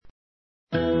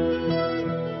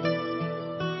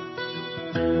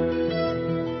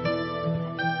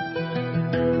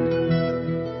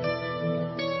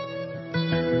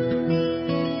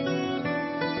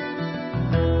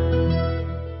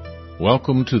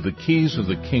Welcome to the Keys of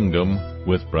the Kingdom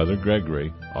with Brother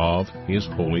Gregory of His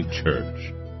Holy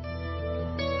Church.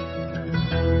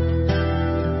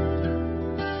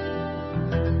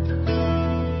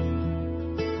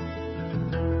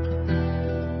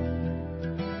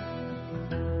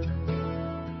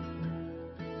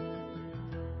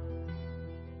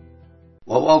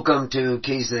 Well, welcome to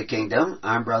Keys of the Kingdom.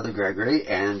 I'm Brother Gregory,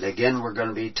 and again we're going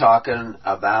to be talking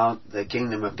about the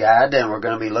Kingdom of God, and we're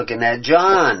going to be looking at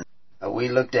John. We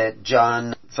looked at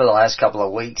John for the last couple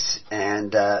of weeks,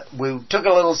 and we took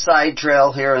a little side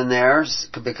trail here and there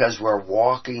because we're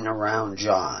walking around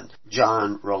John.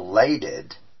 John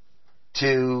related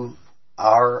to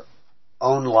our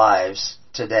own lives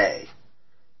today.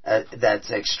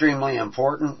 That's extremely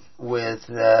important with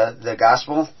the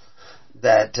gospel,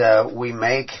 that we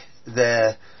make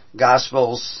the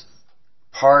Gospels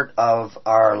part of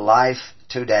our life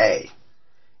today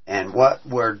and what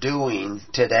we're doing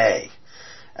today.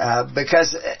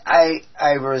 Because I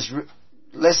was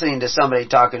listening to somebody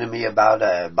talking to me about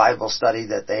a Bible study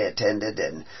that they attended,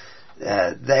 and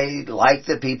they like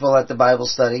the people at the Bible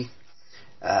study.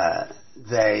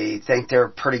 They think they're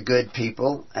pretty good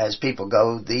people, as people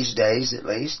go these days at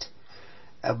least.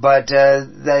 But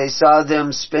they saw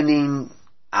them spending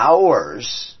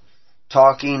hours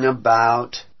talking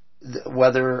about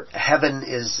whether heaven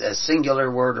is a singular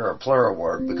word or a plural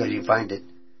word, because you find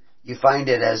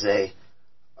it as a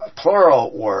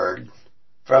plural word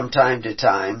from time to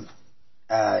time,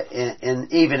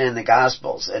 even in the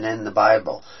Gospels and in the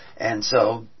Bible. And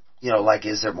so, like,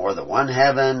 is there more than one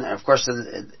heaven? And of course,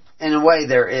 in a way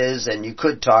there is, and you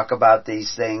could talk about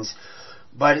these things.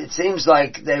 But it seems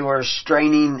like they were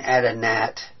straining at a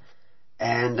gnat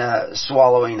and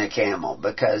swallowing a camel,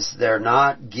 because they're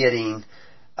not getting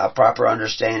a proper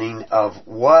understanding of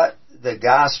what the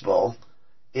gospel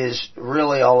is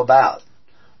really all about,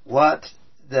 what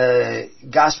the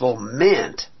gospel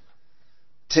meant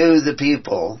to the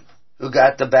people who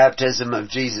got the baptism of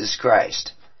Jesus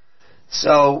Christ.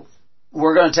 So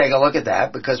we're going to take a look at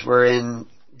that, because we're in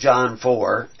John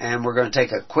 4, and we're going to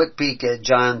take a quick peek at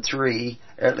John 3,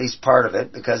 or at least part of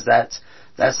it, because that's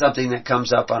something that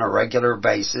comes up on a regular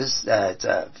basis. It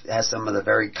has some of the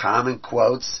very common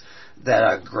quotes that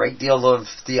a great deal of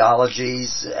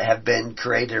theologies have been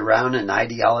created around, and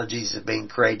ideologies have been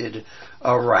created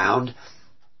around.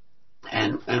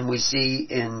 And we see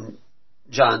in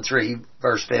John 3,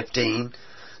 verse 15,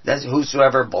 that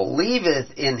whosoever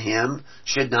believeth in him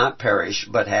should not perish,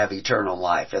 but have eternal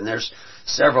life. And there's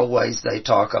several ways they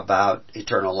talk about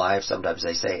eternal life. Sometimes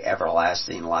they say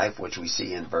everlasting life, which we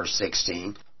see in verse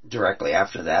 16, directly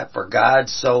after that. For God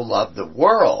so loved the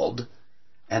world,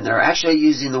 and they're actually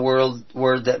using the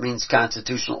word that means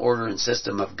constitutional order and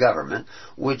system of government,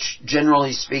 which,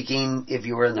 generally speaking, if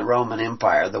you were in the Roman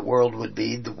Empire, the world would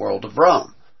be the world of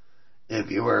Rome.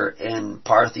 If you were in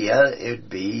Parthia, it would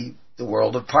be the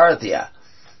world of Parthia.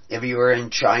 If you were in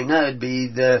China, it would be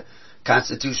the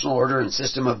constitutional order and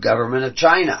system of government of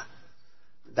China.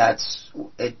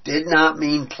 It did not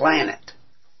mean planet.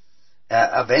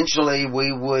 Eventually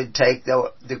we would take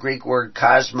the Greek word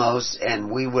cosmos and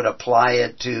we would apply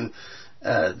it to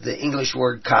the English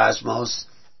word cosmos.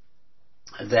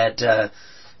 That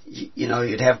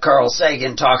you'd have Carl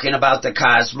Sagan talking about the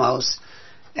cosmos,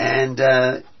 and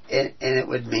it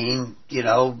would mean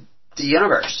the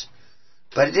universe.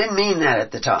 But it didn't mean that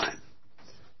at the time.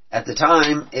 At the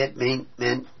time, it meant,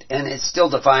 and it's still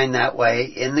defined that way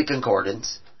in the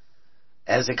concordance,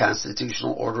 as a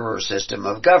constitutional order or system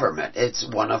of government. It's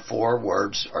one of 4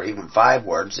 words, or even 5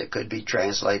 words, that could be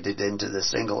translated into the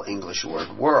single English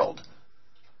word world.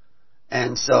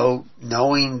 And so,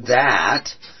 knowing that,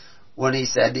 when he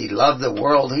said he loved the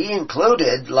world, he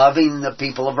included loving the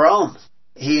people of Rome.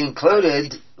 He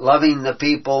included loving the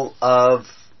people of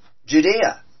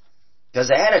Judea, because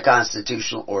they had a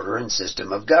constitutional order and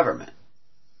system of government.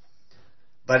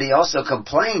 But he also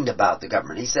complained about the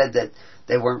government. He said that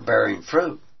they weren't bearing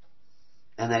fruit,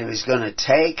 and that he was going to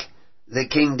take the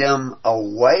kingdom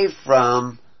away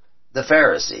from the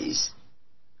Pharisees,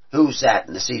 who sat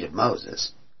in the seat of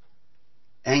Moses,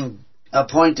 and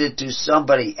appoint it to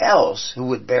somebody else who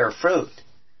would bear fruit.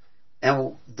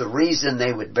 And the reason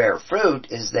they would bear fruit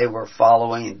is they were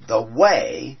following the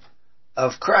way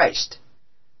of Christ.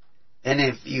 And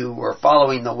if you were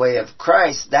following the way of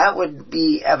Christ, that would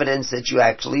be evidence that you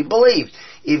actually believed.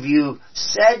 If you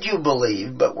said you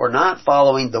believed, but were not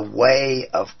following the way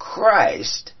of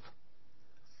Christ,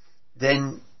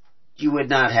 then you would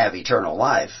not have eternal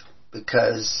life,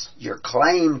 because your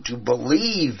claim to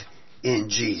believe in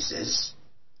Jesus,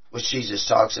 which Jesus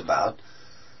talks about,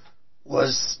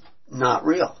 was not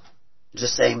real. the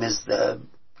same as the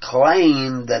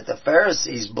claim that the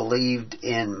Pharisees believed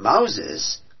in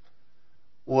Moses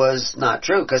was not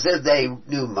true. Because if they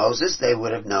knew Moses, they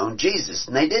would have known Jesus.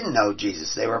 And they didn't know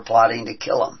Jesus. They were plotting to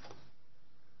kill him.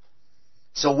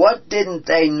 So what didn't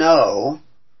they know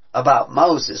about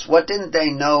Moses? What didn't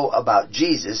they know about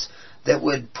Jesus that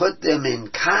would put them in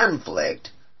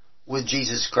conflict with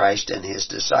Jesus Christ and his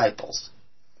disciples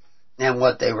and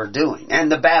what they were doing?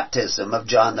 And the baptism of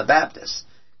John the Baptist,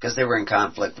 because they were in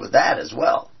conflict with that as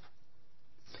well.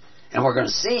 And we're going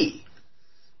to see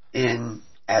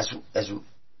as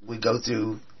we go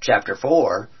through chapter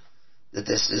 4 that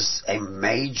this is a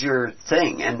major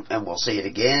thing, and we'll see it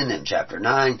again in chapter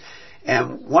 9.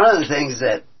 And one of the things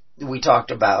that we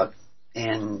talked about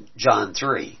in John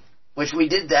 3, which we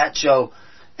did that show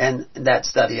and that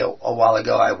study a while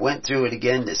ago. I went through it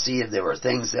again to see if there were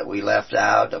things that we left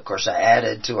out. Of course, I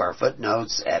added to our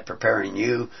footnotes at preparing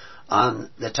you on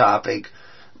the topic.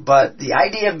 But the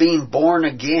idea of being born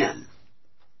again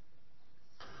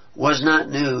was not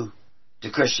new to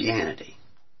Christianity.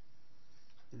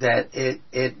 That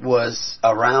it was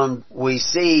around. We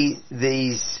see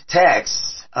these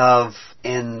texts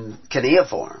in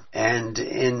cuneiform and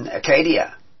in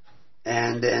Acadia,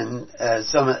 and in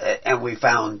and we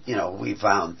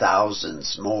found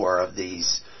thousands more of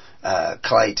these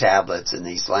clay tablets in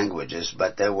these languages.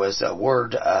 But there was a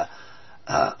word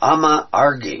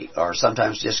ama-argi, or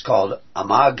sometimes just called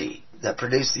amagi, that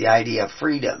produced the idea of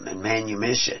freedom and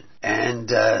manumission. And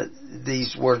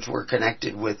these words were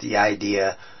connected with the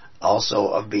idea also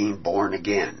of being born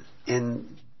again.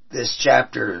 In this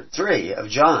chapter 3 of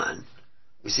John,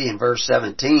 we see in verse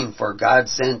 17, "For God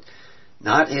sent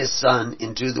not his Son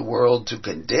into the world to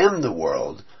condemn the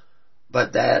world,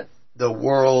 but that the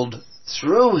world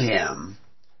through him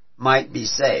might be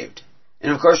saved."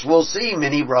 And of course we'll see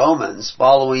many Romans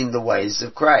following the ways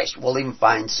of Christ. We'll even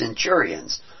find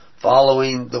centurions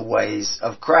following the ways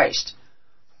of Christ.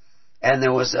 And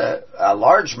there was a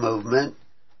large movement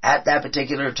at that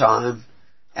particular time,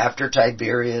 after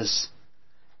Tiberius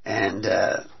and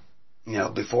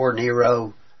before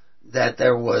Nero, that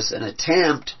there was an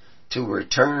attempt to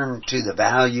return to the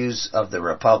values of the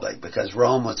Republic, because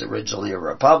Rome was originally a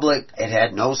republic. It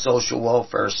had no social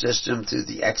welfare system through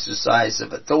the exercise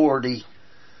of authority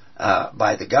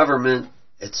by the government.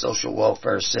 Its social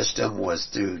welfare system was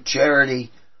through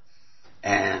charity,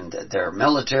 and their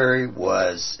military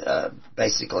was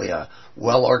basically a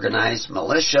well-organized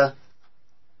militia.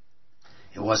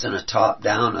 It wasn't a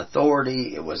top-down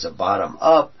authority, it was a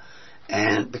bottom-up.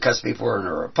 And because people were in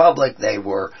a republic, they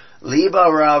were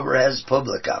libera res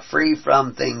publica, free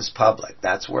from things public.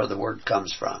 That's where the word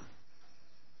comes from.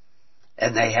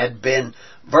 And they had been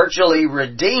virtually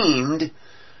redeemed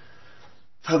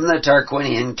from the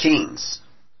Tarquinian kings,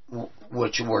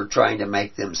 which were trying to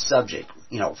make them subject,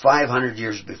 500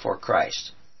 years before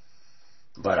Christ.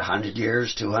 But 100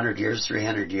 years, 200 years,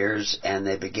 300 years, and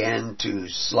they began to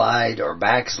slide or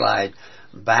backslide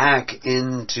back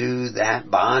into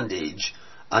that bondage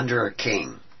under a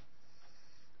king.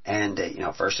 And,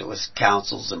 first it was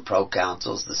councils and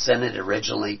proconsuls. The Senate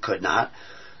originally could not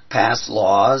pass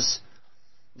laws.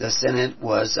 The Senate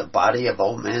was a body of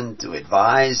old men to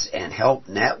advise and help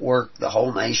network the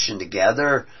whole nation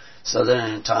together, so that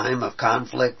in a time of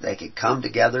conflict they could come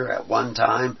together at one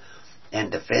time and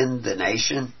defend the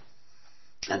nation.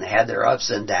 And they had their ups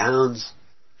and downs.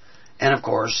 And of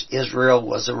course, Israel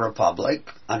was a republic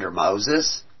under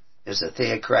Moses. It was a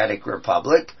theocratic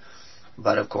republic.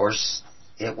 But of course,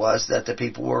 it was that the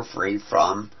people were free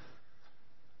from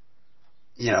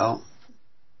the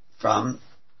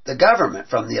government,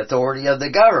 from the authority of the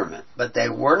government. But they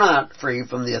were not free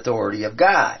from the authority of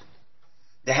God.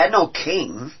 They had no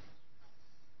king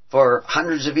for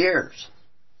hundreds of years.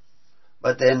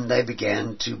 But then they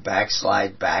began to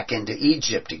backslide back into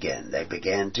Egypt again. They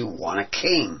began to want a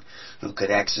king who could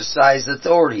exercise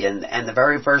authority. And the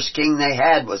very first king they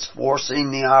had was forcing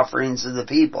the offerings of the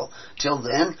people. Till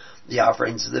then, the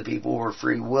offerings of the people were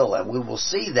free will. And we will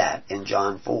see that in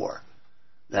John 4.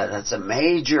 That's a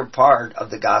major part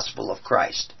of the gospel of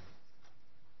Christ.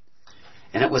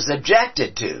 And it was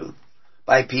objected to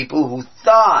by people who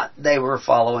thought they were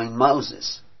following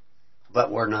Moses,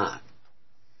 but were not.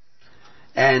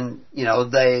 And,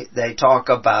 they talk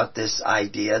about this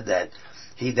idea that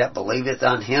he that believeth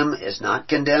on him is not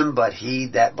condemned, but he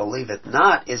that believeth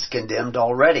not is condemned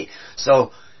already.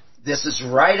 So, this is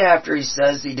right after he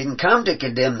says he didn't come to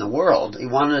condemn the world. He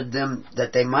wanted them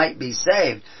that they might be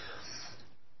saved.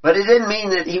 But it didn't mean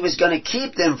that he was going to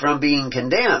keep them from being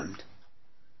condemned.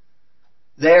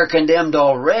 they're condemned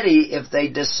already if they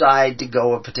decide to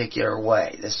go a particular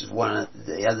way. This is one of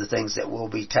the other things that we'll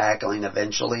be tackling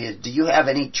eventually. Do you have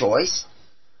any choice?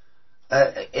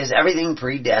 Is everything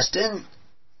predestined?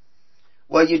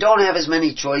 Well, you don't have as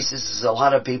many choices as a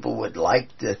lot of people would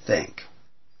like to think.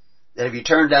 That if you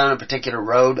turn down a particular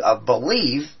road of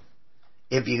belief,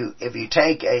 if you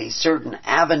take a certain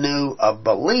avenue of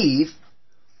belief,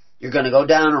 you're going to go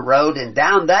down a road, and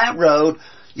down that road,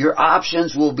 your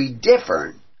options will be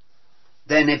different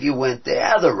than if you went the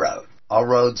other road. All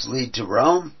roads lead to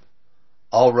Rome.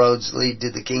 All roads lead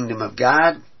to the kingdom of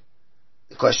God.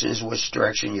 The question is which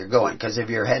direction you're going. Because if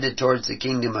you're headed towards the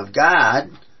kingdom of God,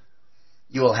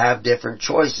 you will have different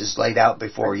choices laid out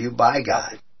before you by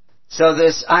God. So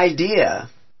this idea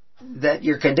that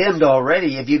you're condemned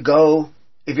already if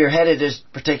you're headed a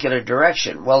particular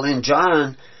direction. Well, in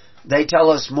John, they tell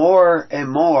us more and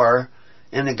more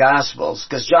in the Gospels,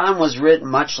 because John was written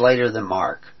much later than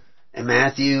Mark, and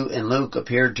Matthew and Luke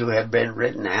appeared to have been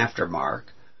written after Mark,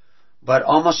 but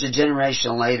almost a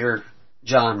generation later,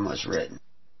 John was written.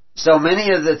 So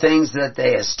many of the things that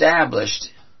they established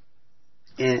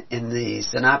in the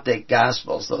Synoptic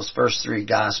Gospels, those first three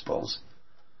Gospels,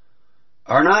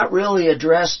 are not really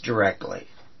addressed directly,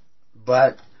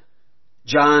 but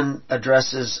John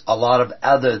addresses a lot of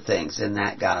other things in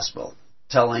that Gospel,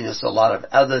 telling us a lot of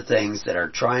other things that are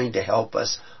trying to help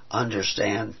us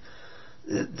understand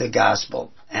the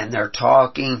Gospel. And they're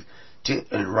talking to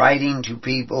and writing to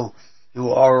people who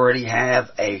already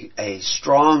have a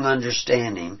strong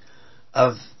understanding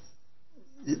of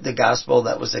the Gospel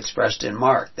that was expressed in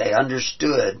Mark. They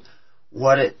understood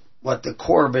what the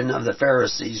Corban of the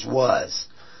Pharisees was.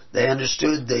 They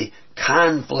understood the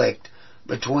conflict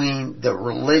between the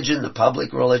religion, the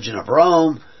public religion of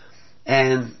Rome,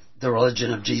 and the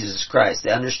religion of Jesus Christ.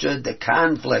 They understood the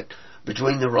conflict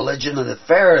between the religion of the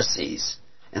Pharisees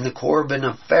and the Corban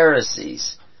of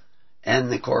Pharisees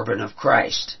and the Corban of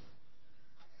Christ.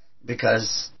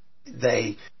 Because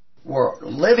they were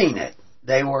living it.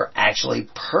 They were actually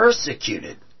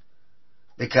persecuted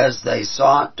because they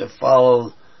sought to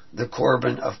follow the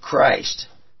Corban of Christ.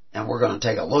 And we're going to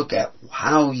take a look at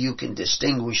how you can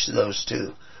distinguish those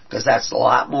two, because that's a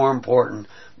lot more important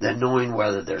than knowing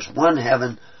whether there's one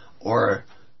heaven or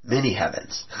many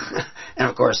heavens. And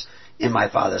of course, in my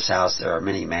Father's house there are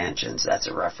many mansions. That's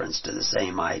a reference to the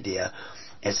same idea.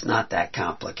 It's not that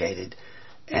complicated,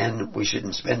 and we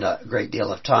shouldn't spend a great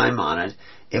deal of time on it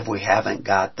if we haven't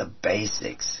got the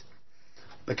basics,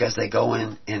 because they go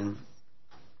in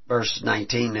verse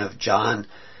 19 of John.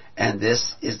 And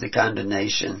this is the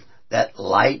condemnation, that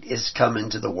light is come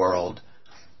into the world,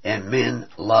 and men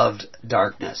loved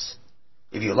darkness.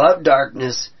 If you love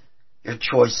darkness, your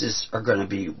choices are going to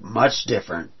be much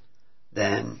different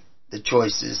than the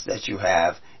choices that you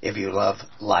have if you love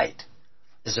light.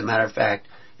 As a matter of fact,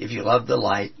 if you love the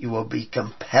light, you will be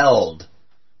compelled,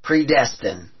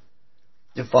 predestined,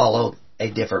 to follow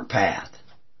a different path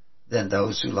than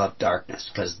those who love darkness.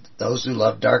 Because those who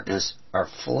love darkness are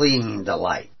fleeing the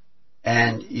light.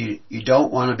 And you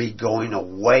don't want to be going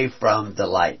away from the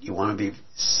light. You want to be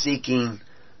seeking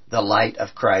the light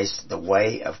of Christ, the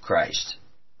way of Christ,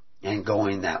 and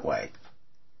going that way.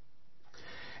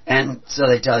 And so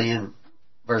they tell you in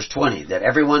verse 20, that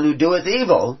everyone who doeth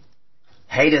evil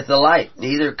hateth the light,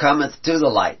 neither cometh to the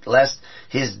light, lest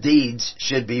his deeds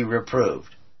should be reproved.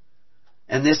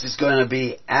 And this is going to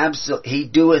be he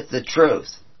doeth the truth,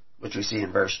 which we see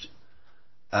in verse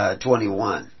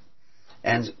 21.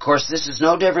 And, of course, this is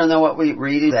no different than what we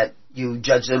read, that you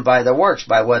judge them by their works,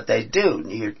 by what they do.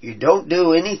 You don't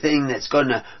do anything that's going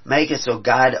to make it so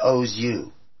God owes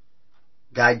you.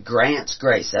 God grants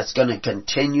grace. That's going to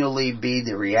continually be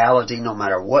the reality no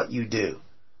matter what you do.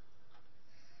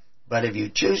 But if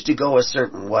you choose to go a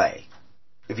certain way,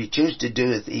 if you choose to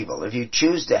do evil, if you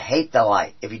choose to hate the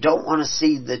light, if you don't want to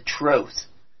see the truth,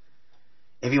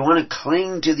 if you want to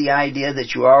cling to the idea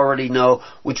that you already know,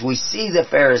 which we see the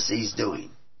Pharisees doing,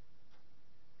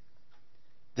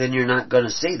 then you're not going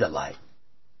to see the light.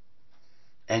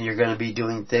 And you're going to be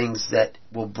doing things that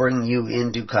will bring you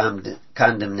into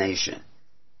condemnation.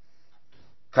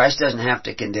 Christ doesn't have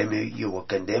to condemn you. You will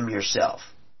condemn yourself,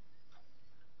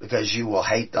 because you will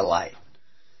hate the light.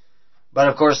 But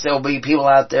of course there will be people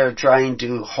out there trying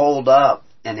to hold up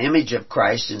an image of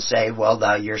Christ and say, well,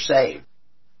 now you're saved.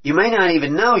 You may not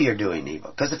even know you're doing evil,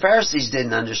 because the Pharisees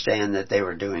didn't understand that they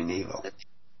were doing evil.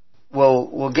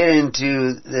 We'll get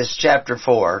into this chapter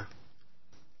 4.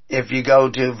 If you go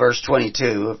to verse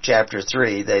 22 of chapter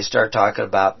 3, they start talking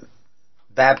about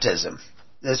baptism.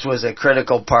 This was a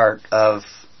critical part of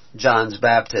John's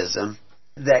baptism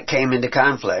that came into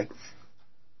conflict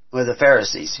with the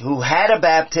Pharisees, who had a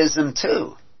baptism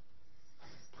too.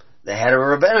 They had a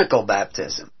rabbinical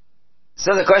baptism.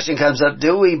 So the question comes up,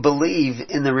 do we believe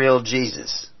in the real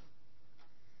Jesus?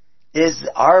 Is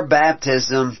our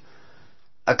baptism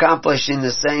accomplishing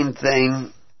the same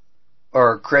thing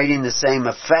or creating the same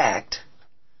effect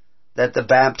that the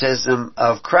baptism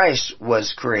of Christ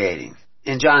was creating?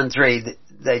 In John 3,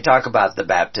 they talk about the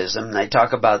baptism. They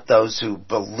talk about those who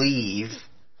believe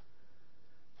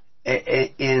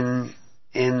in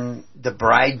the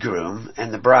bridegroom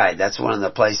and the bride. That's one of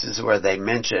the places where they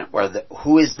mention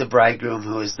who is the bridegroom,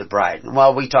 who is the bride. And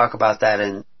well, we talk about that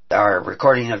in our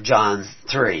recording of John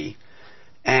 3.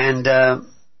 And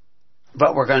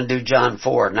but we're going to do John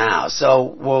 4 now.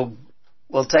 So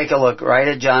we'll take a look right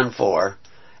at John 4,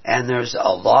 and there's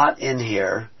a lot in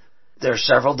here. There's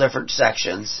several different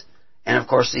sections, and of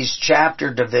course these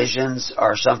chapter divisions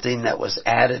are something that was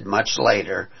added much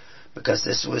later, because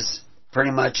this was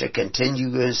pretty much a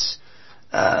continuous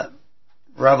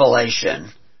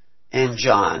revelation in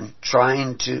John,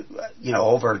 trying to,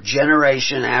 over a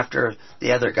generation after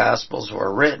the other Gospels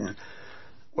were written,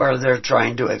 where they're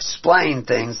trying to explain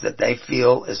things that they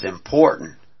feel is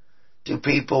important to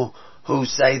people who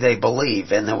say they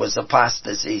believe. And there was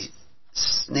apostasy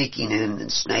sneaking in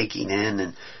and snaking in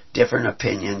and different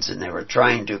opinions, and they were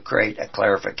trying to create a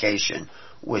clarification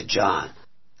with John.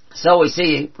 So we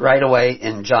see right away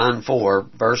in John 4,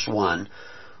 verse 1,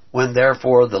 when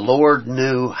therefore the Lord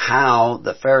knew how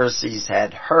the Pharisees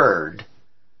had heard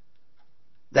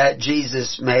that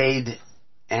Jesus made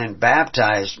and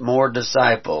baptized more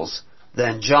disciples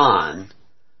than John,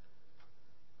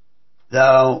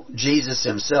 though Jesus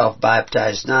himself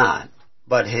baptized not,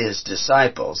 but his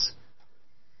disciples,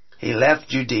 he left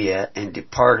Judea and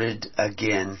departed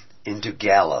again into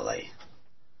Galilee.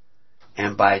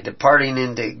 And by departing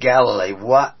into Galilee,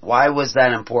 why was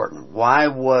that important? Why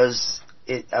was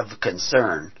it of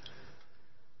concern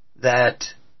that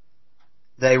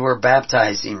they were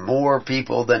baptizing more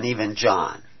people than even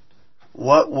John?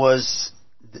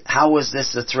 How was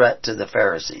this a threat to the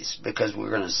Pharisees? Because we're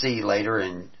going to see later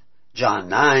in John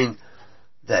 9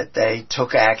 that they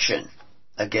took action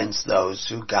against those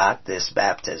who got this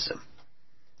baptism.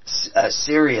 A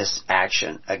serious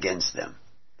action against them.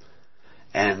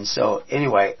 And so,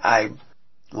 anyway, I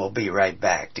will be right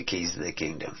back to Keys of the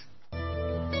Kingdom.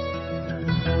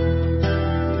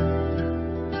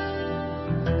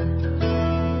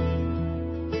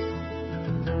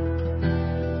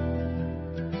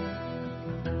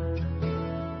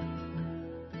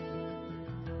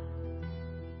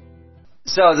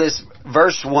 So this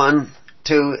verse 1,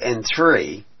 2, and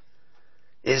 3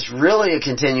 is really a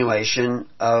continuation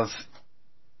of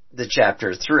the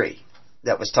chapter 3.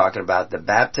 That was talking about the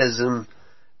baptism,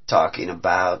 talking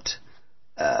about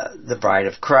the bride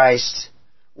of Christ,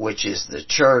 which is the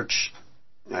church.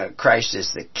 Christ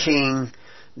is the king.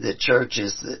 The church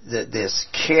is this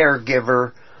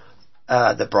caregiver.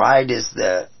 The bride is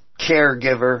the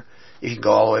caregiver. You can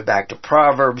go all the way back to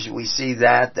Proverbs. We see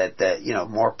that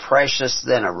more precious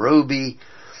than a ruby.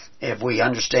 If we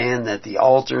understand that the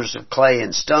altars of clay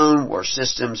and stone were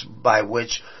systems by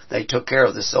which they took care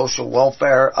of the social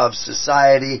welfare of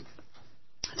society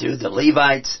through the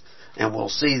Levites, and we'll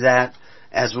see that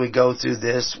as we go through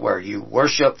this, where you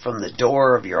worship from the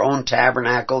door of your own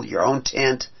tabernacle, your own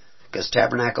tent, because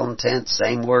tabernacle and tent,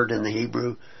 same word in the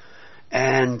Hebrew,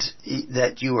 and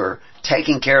that you are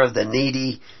taking care of the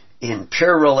needy in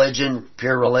pure religion.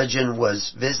 Pure religion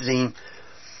was visiting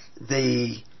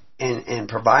and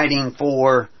providing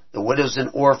for the widows and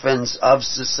orphans of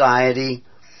society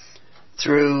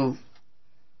through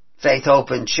faith,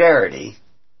 hope, and charity,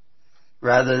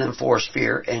 rather than force,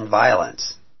 fear, and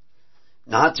violence.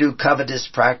 Not through covetous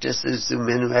practices through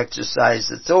men who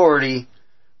exercise authority,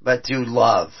 but through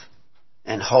love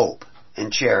and hope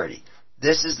and charity.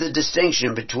 This is the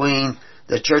distinction between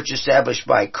the church established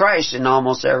by Christ and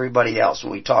almost everybody else.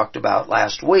 We talked about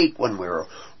last week when we were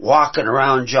walking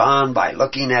around John by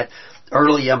looking at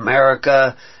early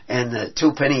America and the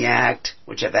Two-Penny Act,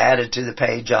 which I've added to the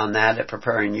page on that at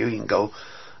Preparing You. You can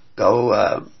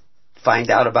go find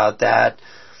out about that.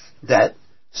 That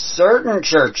certain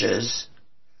churches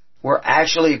were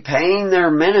actually paying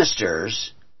their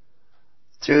ministers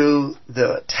through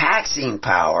the taxing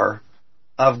power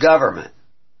of government.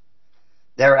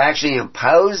 They're actually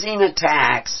imposing a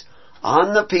tax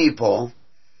on the people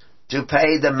to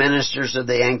pay the ministers of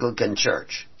the Anglican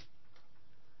Church.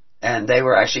 And they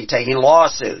were actually taking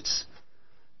lawsuits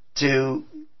to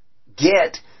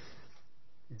get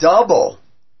double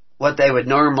what they would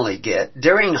normally get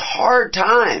during hard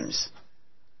times.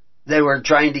 They were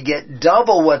trying to get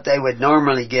double what they would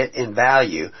normally get in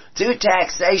value through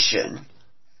taxation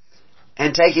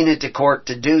and taking it to court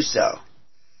to do so.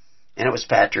 And it was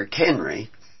Patrick Henry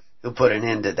who put an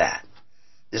end to that.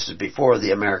 This was before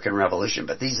the American Revolution,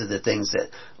 but these are the things that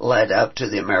led up to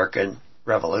the American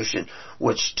Revolution,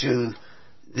 which to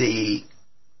the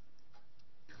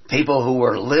people who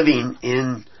were living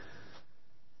in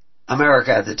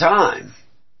America at the time,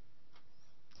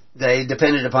 they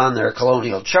depended upon their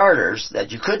colonial charters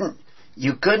that you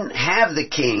couldn't have the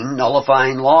king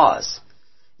nullifying laws.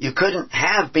 You couldn't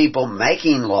have people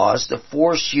making laws to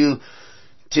force you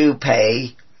to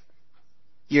pay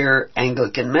your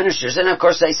Anglican ministers. And of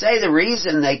course they say the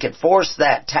reason they could force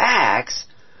that tax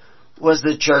was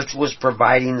the church was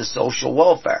providing the social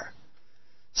welfare.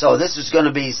 So this is going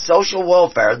to be social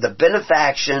welfare, the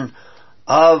benefaction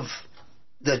of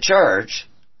the church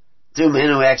through men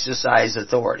who exercise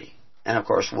authority. And of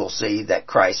course we'll see that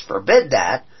Christ forbid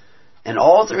that in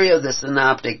all three of the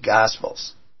synoptic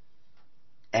gospels.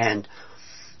 And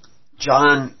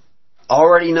John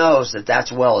already knows that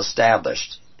that's well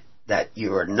established, that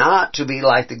you are not to be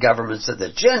like the governments of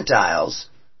the Gentiles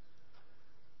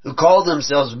who called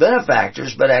themselves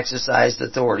benefactors but exercised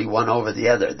authority one over the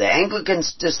other. The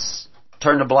Anglicans just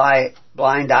turned a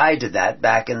blind eye to that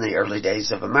back in the early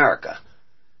days of America.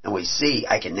 And we see,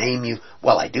 I can name you,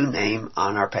 well, I do name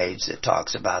on our page that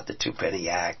talks about the Two-Penny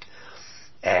Act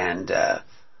and,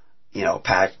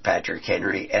 Patrick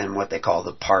Henry and what they call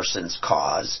the Parsons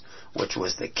Cause, which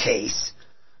was the case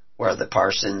where the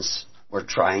Parsons were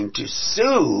trying to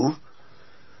sue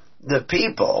the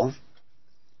people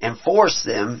and force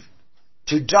them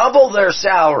to double their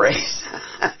salaries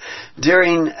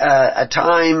during a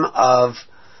time of,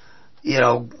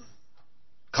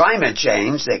 climate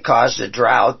change that caused a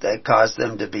drought that caused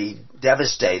them to be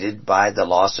devastated by the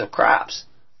loss of crops.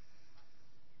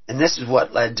 And this is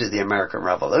what led to the American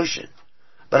Revolution.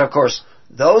 But of course,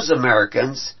 those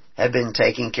Americans had been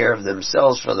taking care of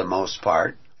themselves for the most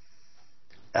part.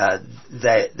 This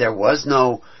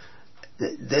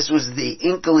was the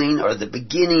inkling or the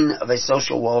beginning of a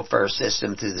social welfare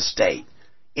system through the state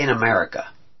in America.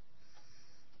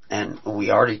 And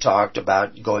we already talked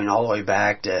about going all the way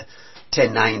back to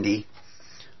 1090,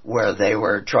 where they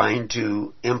were trying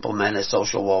to implement a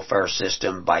social welfare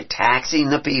system by taxing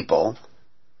the people,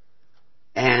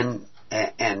 and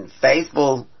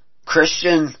faithful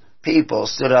Christian people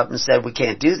stood up and said, we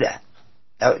can't do that.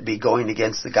 That would be going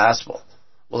against the gospel.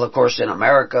 Well, of course, in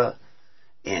America,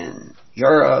 in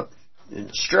Europe, in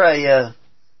Australia,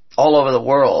 all over the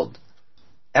world,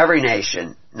 every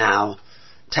nation now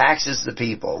taxes the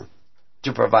people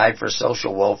to provide for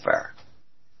social welfare.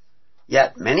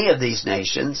 Yet many of these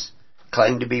nations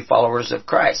claim to be followers of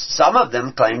Christ. Some of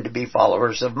them claim to be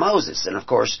followers of Moses. And of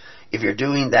course, if you're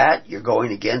doing that, you're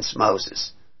going against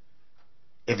Moses.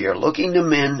 If you're looking to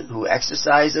men who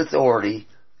exercise authority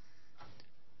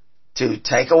to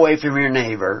take away from your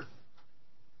neighbor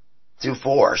through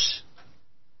force,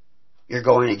 you're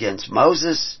going against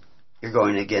Moses, you're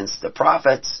going against the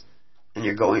prophets, and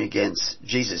you're going against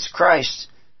Jesus Christ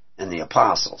and the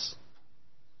apostles.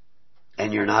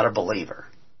 And you're not a believer.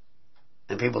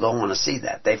 And people don't want to see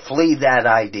that. They flee that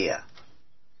idea.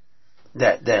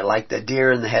 That they're like the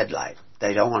deer in the headlight.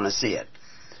 They don't want to see it.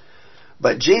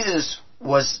 But Jesus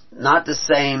was not the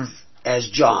same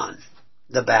as John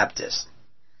the Baptist.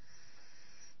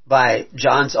 By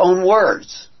John's own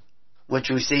words, which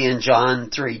we see in John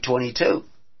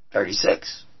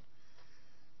 3:22-36,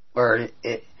 where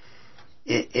it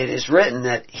is written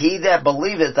that he that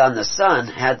believeth on the Son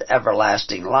hath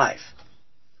everlasting life.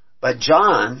 But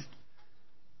John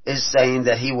is saying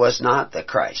that he was not the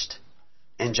Christ.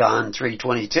 In John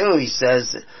 3:22 he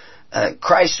says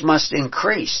Christ must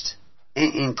increase,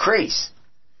 and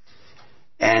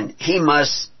he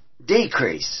must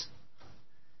decrease.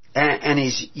 And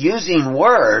he's using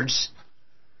words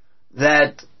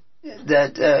that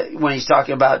when he's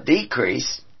talking about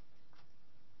decrease,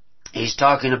 he's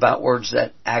talking about words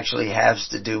that actually has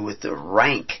to do with the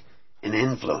rank and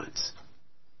influence.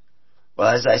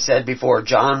 Well, as I said before,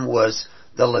 John was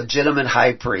the legitimate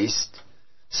high priest,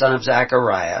 son of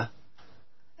Zechariah,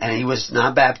 and he was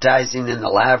not baptizing in the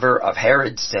laver of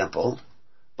Herod's temple,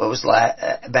 but was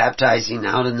baptizing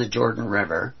out in the Jordan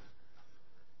River.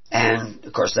 And,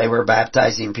 of course, they were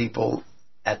baptizing people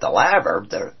at the laver,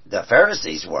 the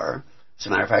Pharisees were. As a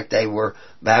matter of fact, they were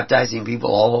baptizing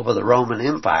people all over the Roman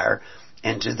Empire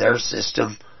into their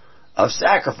system of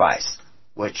sacrifice,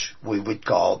 which we would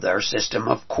call their system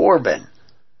of Corban,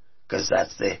 because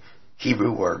that's the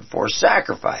Hebrew word for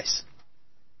sacrifice.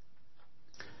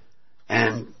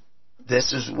 And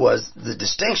was the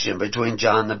distinction between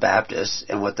John the Baptist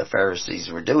and what the Pharisees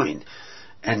were doing.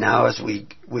 And now as we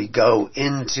go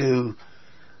into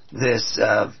this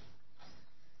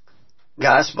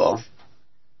gospel,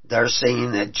 they're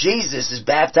seeing that Jesus is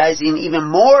baptizing even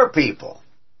more people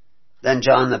than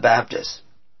John the Baptist.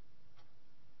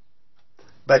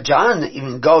 But John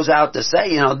even goes out to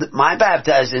say, my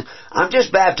baptizing, I'm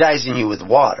just baptizing you with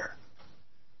water.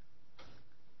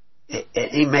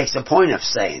 He makes a point of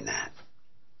saying that.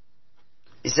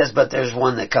 He says, but there's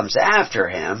one that comes after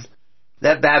him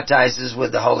that baptizes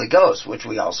with the Holy Ghost, which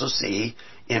we also see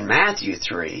in Matthew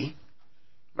 3,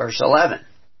 verse 11.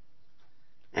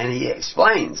 And he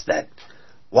explains that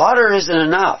water isn't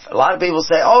enough. A lot of people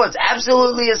say, it's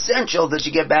absolutely essential that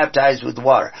you get baptized with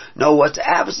water. No, what's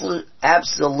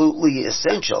absolutely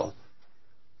essential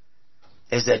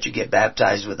is that you get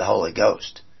baptized with the Holy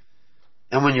Ghost.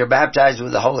 And when you're baptized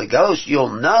with the Holy Ghost,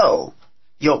 you'll know,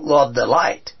 you'll love the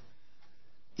light.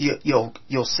 You'll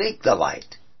seek the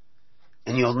light.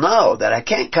 And you'll know that I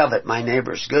can't covet my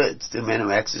neighbor's goods through men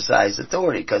who exercise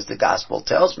authority, because the gospel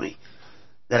tells me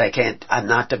that I'm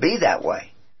not to be that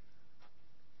way.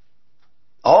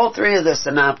 All three of the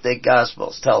synoptic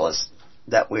gospels tell us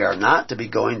that we are not to be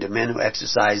going to men who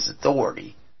exercise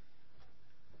authority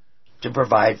to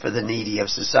provide for the needy of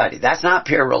society. That's not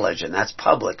pure religion, that's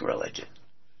public religion.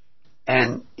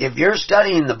 And if you're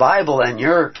studying the Bible and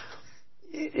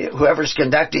whoever's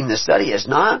conducting the study is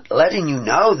not letting you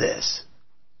know this,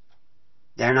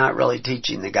 they're not really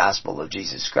teaching the gospel of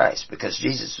Jesus Christ, because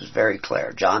Jesus was very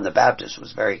clear. John the Baptist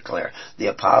was very clear. The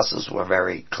apostles were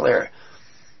very clear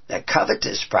that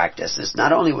covetous practices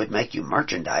not only would make you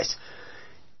merchandise,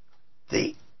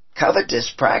 the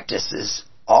covetous practices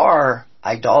are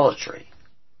idolatry.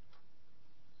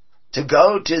 To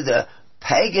go to the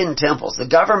pagan temples, the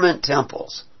government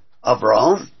temples of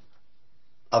Rome,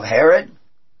 of Herod,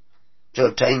 to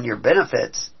obtain your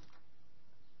benefits,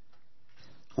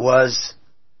 was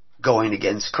going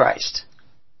against Christ.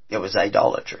 It was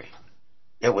idolatry.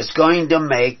 It was going to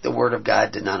make the Word of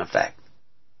God to none effect.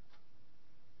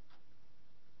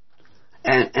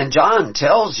 And John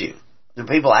tells you, and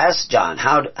people ask John,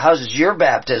 how does your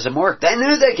baptism work? They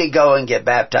knew they could go and get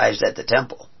baptized at the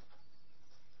temple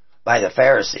by the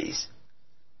Pharisees.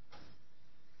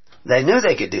 They knew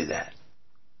they could do that.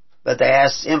 But they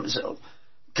asked him,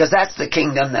 because that's the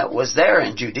kingdom that was there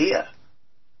in Judea.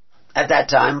 At that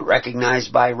time,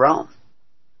 recognized by Rome.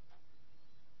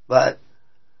 But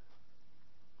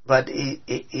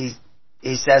he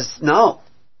says, no.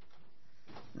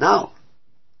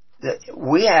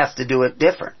 We have to do it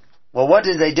different. Well, what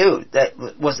did they do?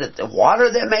 Was it the water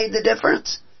that made the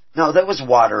difference? No, there was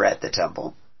water at the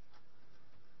temple.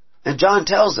 And John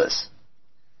tells us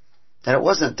that it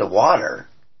wasn't the water.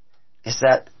 It's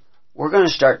that we're going to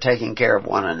start taking care of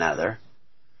one another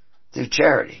through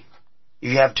charity.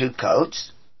 If you have 2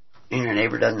 coats and your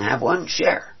neighbor doesn't have one,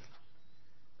 share.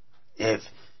 If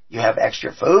you have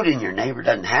extra food and your neighbor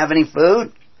doesn't have any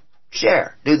food,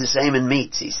 share. Do the same in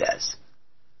meats, he says.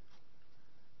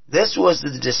 This was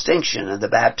the distinction of the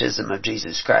baptism of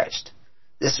Jesus Christ.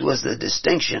 This was the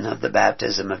distinction of the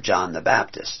baptism of John the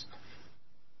Baptist.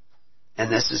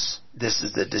 And this is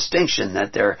the distinction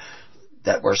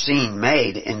that we're seeing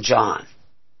made in John.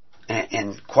 And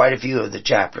in quite a few of the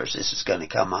chapters, this is going to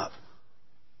come up.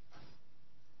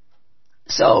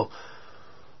 So,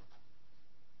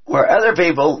 where other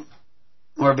people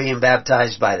were being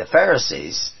baptized by the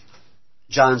Pharisees,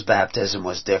 John's baptism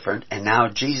was different, and now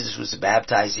Jesus was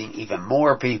baptizing even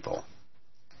more people.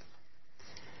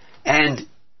 And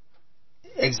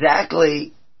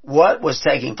exactly what was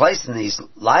taking place in these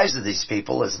lives of these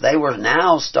people is they were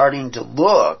now starting to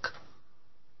look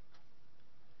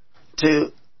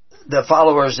to the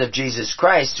followers of Jesus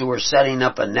Christ, who were setting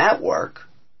up a network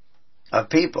of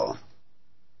people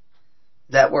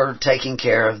that were taking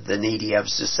care of the needy of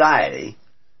society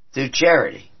through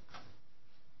charity.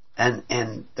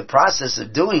 And the process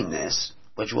of doing this,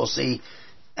 which we'll see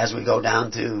as we go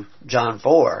down to John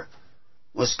 4,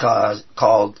 was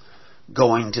called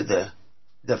going to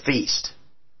the feast.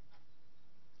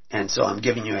 And so I'm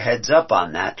giving you a heads up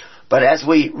on that. But as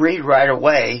we read right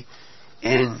away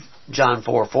in John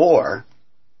 4:4,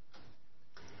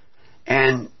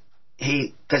 and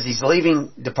because he's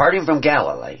departing from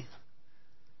Galilee,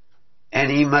 and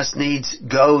he must needs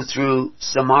go through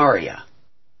Samaria.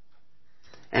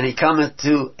 And he cometh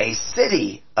to a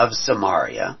city of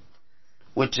Samaria,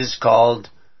 which is called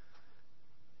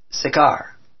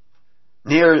Sychar,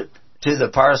 near to the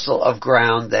parcel of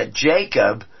ground that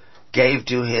Jacob gave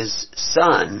to his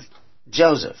son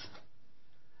Joseph.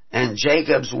 And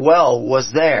Jacob's well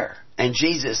was there. And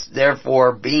Jesus,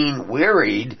 therefore, being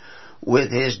wearied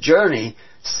with his journey,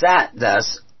 sat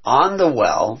thus on the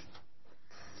well,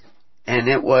 and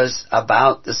it was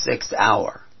about the 6th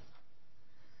hour.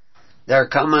 There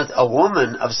cometh a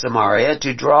woman of Samaria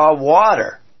to draw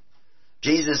water.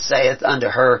 Jesus saith unto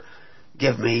her,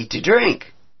 Give me to drink.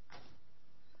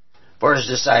 For his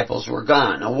disciples were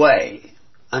gone away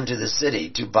unto the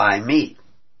city to buy meat.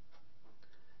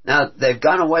 Now, they've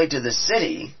gone away to the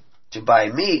city to buy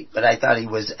meat, but I thought he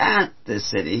was at the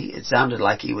city. It sounded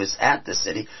like he was at the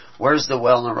city. Where's the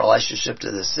well in relationship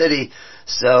to the city?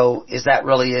 So, is that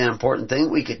really an important thing?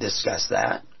 We could discuss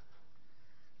that.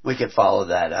 We could follow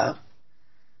that up.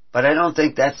 But I don't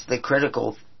think that's the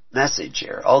critical message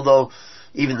here. Although,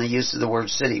 even the use of the word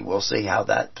city, we'll see how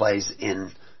that plays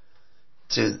in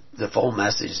to the full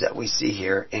message that we see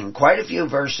here in quite a few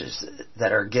verses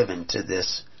that are given to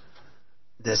this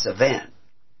event,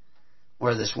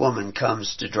 where this woman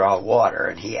comes to draw water,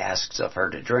 and he asks of her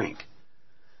to drink.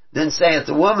 Then saith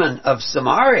the woman of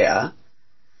Samaria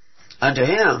unto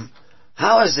him,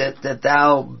 How is it that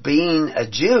thou, being a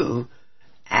Jew,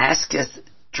 askest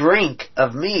drink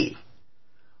of me,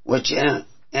 which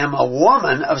am a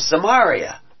woman of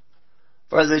Samaria?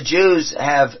 For the Jews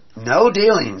have no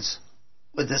dealings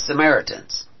with the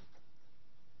Samaritans.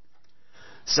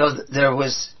 So there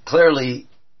was clearly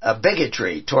a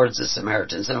bigotry towards the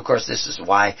Samaritans. And of course this is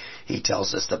why he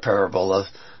tells us the parable of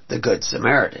the Good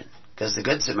Samaritan. Because the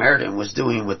Good Samaritan was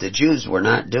doing what the Jews were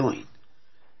not doing.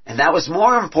 And that was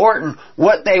more important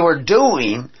what they were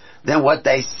doing than what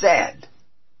they said.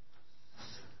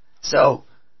 So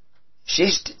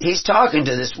he's talking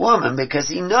to this woman because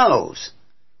he knows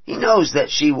that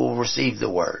she will receive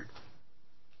the word.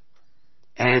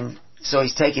 And so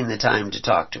he's taking the time to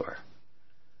talk to her.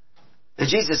 And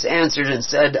Jesus answered and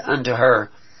said unto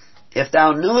her, If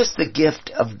thou knewest the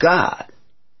gift of God,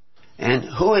 and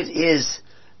who it is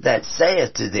that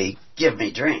saith to thee, Give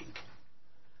me drink,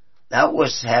 thou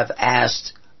wouldst have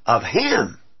asked of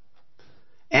him,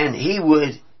 and he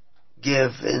would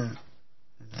give in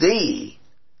thee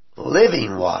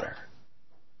living water.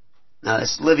 Now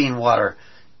this living water,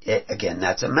 again,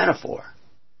 that's a metaphor.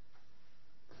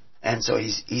 And so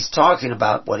he's talking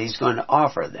about what he's going to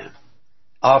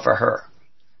offer her,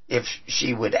 if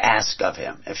she would ask of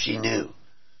him, if she knew.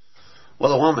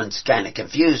 Well, the woman's kind of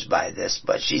confused by this,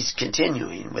 but she's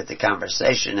continuing with the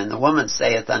conversation. And the woman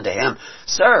saith unto him,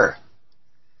 Sir,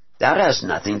 thou hast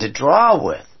nothing to draw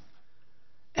with,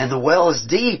 and the well is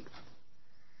deep.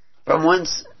 From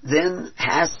whence then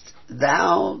hast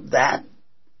thou that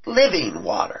living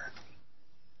water?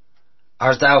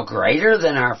 Art thou greater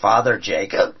than our father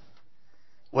Jacob,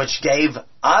 which gave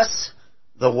us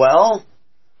the well,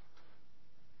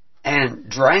 and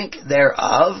drank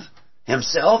thereof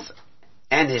himself,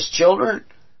 and his children,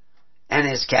 and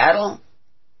his cattle?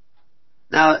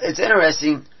 Now, it's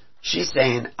interesting, she's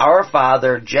saying, our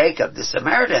father Jacob. The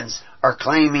Samaritans are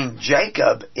claiming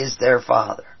Jacob is their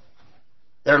father.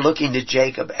 They're looking to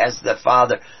Jacob as the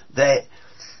father.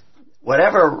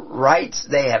 Whatever rights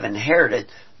they have inherited,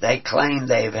 they claim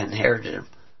they've inherited them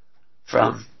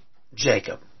from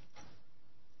Jacob.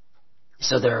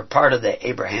 So they're a part of the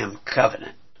Abraham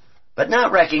covenant, but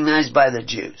not recognized by the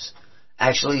Jews,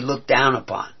 actually looked down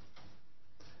upon.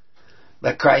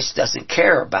 But Christ doesn't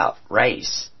care about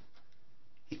race.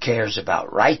 He cares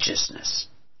about righteousness.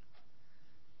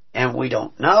 And we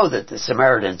don't know that the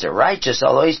Samaritans are righteous,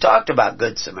 although he's talked about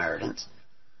good Samaritans.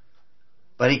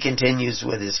 But he continues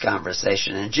with his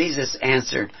conversation. And Jesus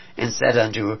answered and said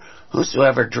unto her,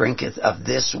 Whosoever drinketh of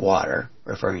this water,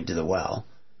 referring to the well,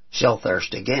 shall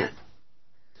thirst again.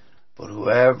 But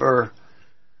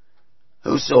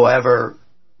whosoever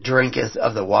drinketh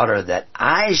of the water that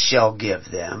I shall give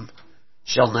them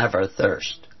shall never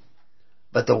thirst.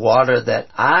 But the water that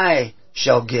I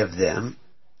shall give them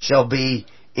shall be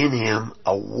in him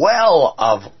a well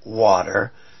of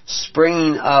water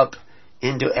springing up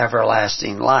into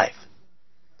everlasting life.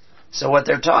 So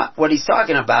what he's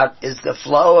talking about is the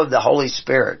flow of the Holy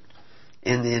Spirit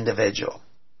in the individual.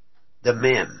 The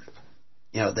mem.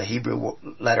 The Hebrew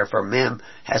letter for mem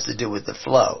has to do with the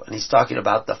flow. And he's talking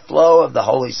about the flow of the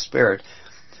Holy Spirit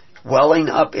welling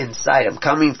up inside him,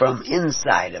 coming from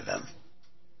inside of him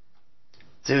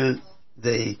through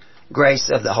the grace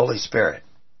of the Holy Spirit.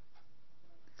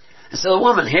 And so the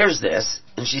woman hears this,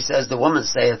 and she says, the woman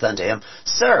saith unto him,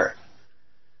 Sir,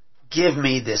 give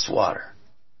me this water,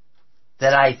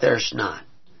 that I thirst not,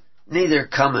 neither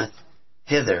cometh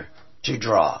hither to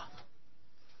draw.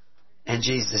 And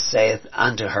Jesus saith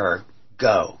unto her,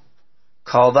 Go,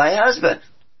 call thy husband,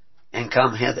 and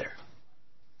come hither.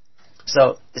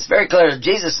 So it's very clear that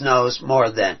Jesus knows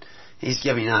more than he's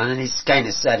giving on, and he's kind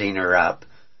of setting her up.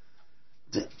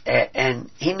 And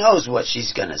he knows what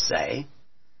she's going to say.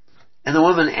 And the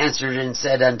woman answered and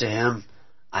said unto him,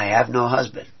 I have no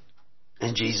husband.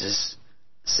 And Jesus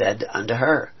said unto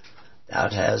her, Thou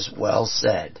hast well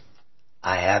said,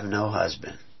 I have no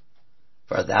husband.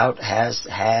 For thou hast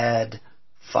had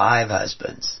 5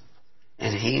 husbands,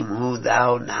 and he who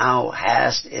thou now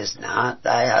hast is not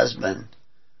thy husband.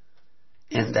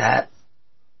 In that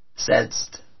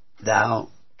saidst thou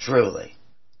truly.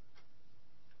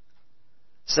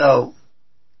 So,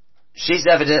 she's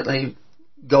evidently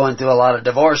going through a lot of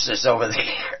divorces over the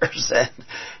years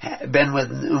and been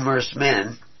with numerous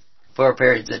men for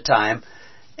periods of time,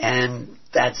 and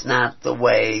that's not the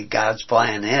way God's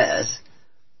plan is.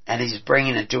 And he's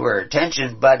bringing it to her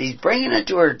attention, but he's bringing it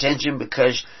to her attention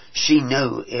because she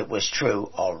knew it was true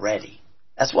already.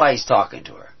 That's why he's talking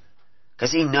to her,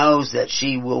 because he knows that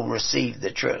she will receive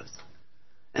the truth.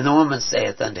 And the woman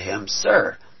saith unto him,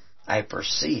 Sir, I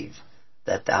perceive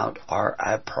that thou art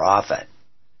a prophet.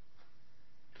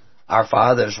 Our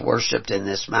fathers worshipped in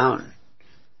this mountain,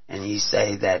 and ye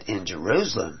say that in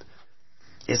Jerusalem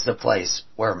is the place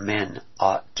where men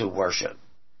ought to worship.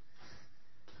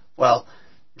 Well,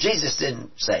 Jesus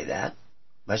didn't say that,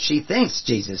 but she thinks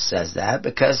Jesus says that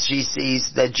because she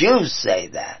sees the Jews say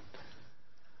that.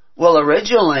 Well,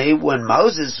 originally, when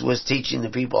Moses was teaching the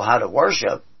people how to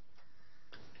worship,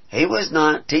 he was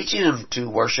not teaching them to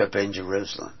worship in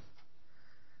Jerusalem.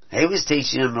 He was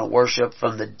teaching them to worship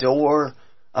from the door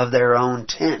of their own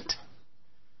tent.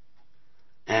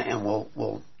 And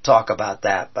we'll talk about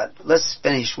that, but let's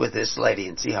finish with this lady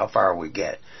and see how far we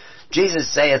get.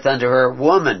 Jesus saith unto her,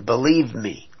 Woman, believe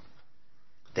me,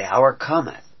 the hour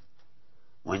cometh,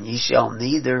 when ye shall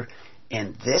neither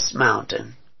in this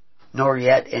mountain, nor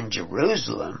yet in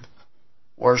Jerusalem,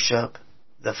 worship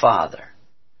the Father.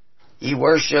 Ye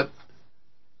worship,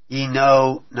 ye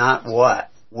know not what.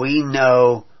 We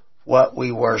know what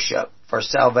we worship, for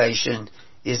salvation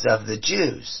is of the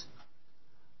Jews.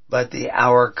 But the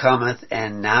hour cometh,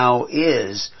 and now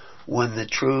is, when the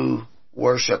true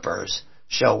worshippers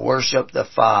shall worship the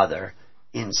Father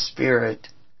in spirit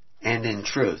and in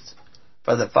truth.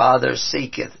 For the Father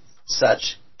seeketh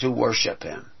such to worship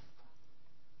him.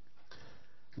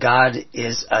 God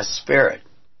is a spirit,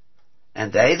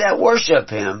 and they that worship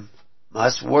him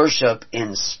must worship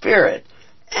in spirit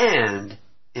and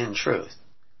in truth.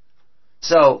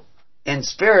 So, in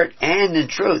spirit and in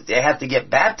truth, they have to get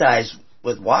baptized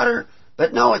with water,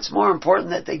 but no, it's more important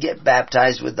that they get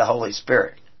baptized with the Holy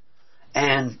Spirit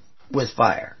and with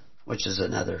fire, which is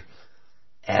another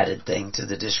added thing to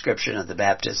the description of the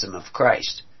baptism of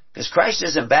Christ. Because Christ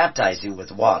isn't baptizing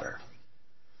with water.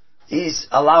 He's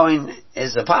allowing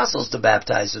his apostles to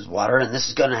baptize with water, and this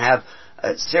is going to have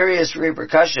serious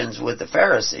repercussions with the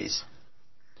Pharisees.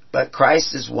 But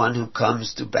Christ is one who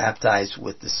comes to baptize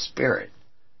with the Spirit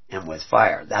and with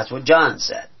fire. That's what John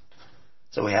said.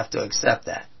 So we have to accept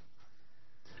that.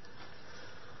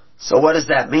 So what does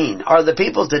that mean? Are the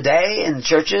people today in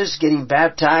churches getting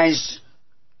baptized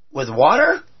with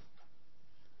water?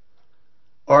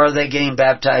 Or are they getting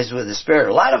baptized with the Spirit?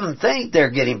 A lot of them think they're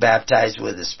getting baptized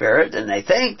with the Spirit, and they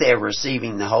think they're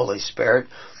receiving the Holy Spirit.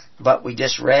 But we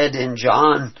just read in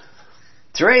John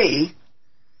 3,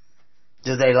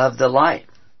 do they love the light?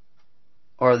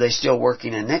 Or are they still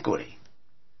working iniquity?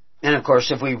 And of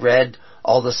course, if we read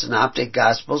all the synoptic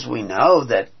gospels, we know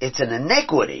that it's an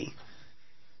iniquity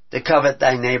to covet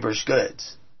thy neighbor's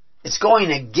goods. It's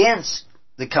going against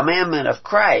the commandment of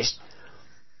Christ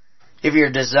if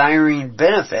you're desiring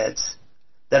benefits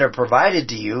that are provided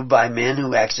to you by men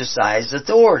who exercise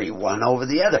authority one over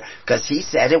the other. Because he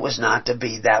said it was not to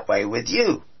be that way with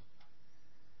you.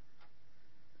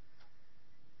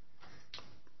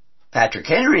 Patrick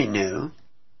Henry knew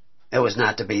it was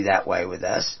not to be that way with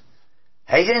us.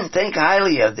 He didn't think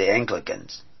highly of the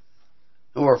Anglicans,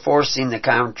 who were forcing the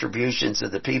contributions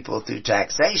of the people through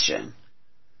taxation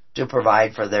to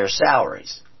provide for their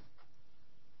salaries.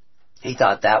 He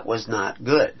thought that was not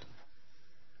good.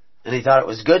 And he thought it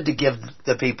was good to give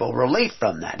the people relief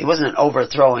from that. He wasn't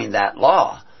overthrowing that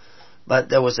law, but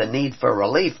there was a need for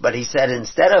relief. But he said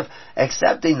instead of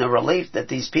accepting the relief that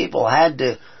these people had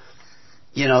to,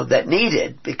 that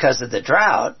needed because of the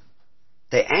drought,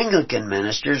 the Anglican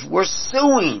ministers were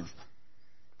suing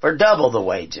for double the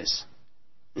wages.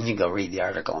 And you can go read the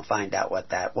article and find out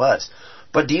what that was.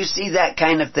 But do you see that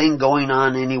kind of thing going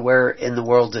on anywhere in the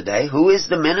world today? Who is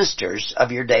the ministers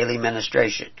of your daily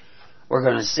ministration? We're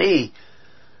going to see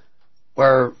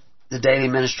where the daily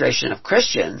ministration of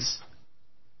Christians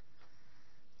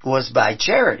was by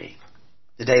charity.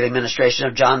 The daily ministration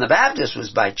of John the Baptist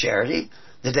was by charity.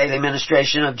 The daily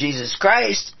ministration of Jesus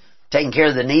Christ, taking care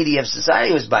of the needy of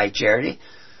society, was by charity.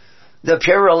 The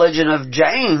pure religion of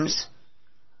James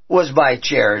was by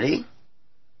charity.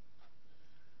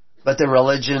 But the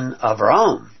religion of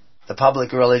Rome, the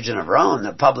public religion of Rome,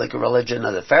 the public religion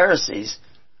of the Pharisees,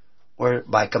 were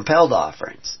by compelled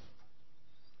offerings,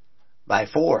 by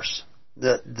force.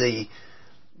 The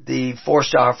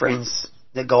forced offerings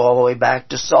that go all the way back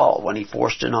to Saul when he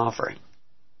forced an offering.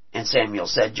 And Samuel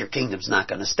said, your kingdom's not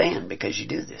going to stand because you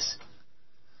do this.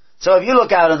 So if you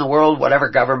look out in the world, whatever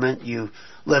government you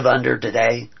live under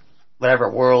today, whatever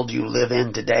world you live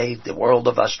in today, the world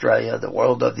of Australia, the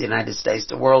world of the United States,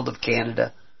 the world of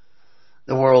Canada,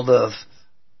 the world of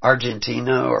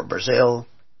Argentina or Brazil,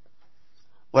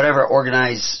 whatever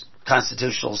organized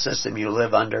constitutional system you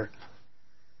live under,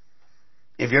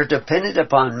 if you're dependent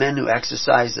upon men who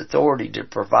exercise authority to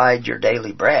provide your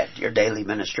daily bread, your daily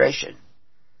ministration,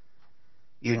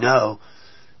 you know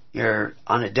you're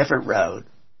on a different road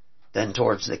than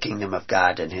towards the kingdom of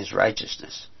God and His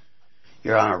righteousness.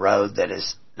 You're on a road that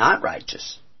is not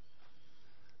righteous,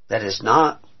 that is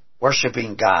not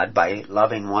worshiping God by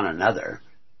loving one another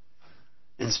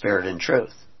in spirit and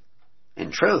truth.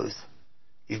 In truth,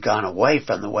 you've gone away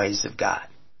from the ways of God,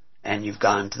 and you've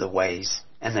gone to the ways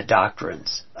and the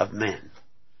doctrines of men.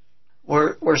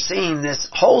 We're seeing this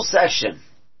whole section,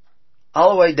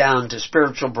 all the way down to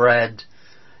spiritual bread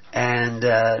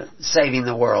and saving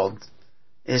the world,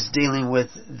 is dealing with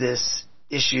this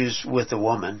issues with the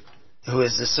woman who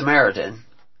is the Samaritan,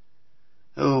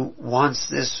 who wants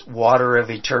this water of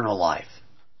eternal life.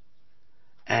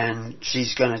 And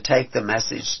she's going to take the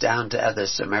message down to other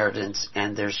Samaritans,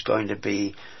 and there's going to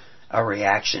be a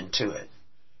reaction to it.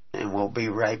 And we'll be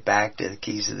right back to the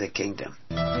keys of the kingdom.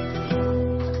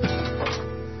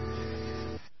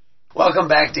 Welcome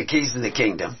back to Keys of the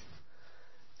Kingdom.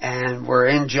 And we're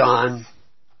in John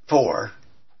 4.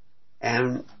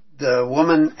 And the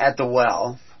woman at the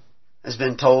well has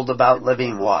been told about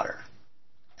living water.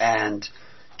 And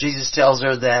Jesus tells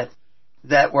her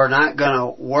that we're not going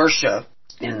to worship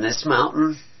in this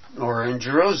mountain or in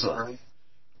Jerusalem.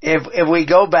 If we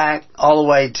go back all the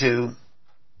way to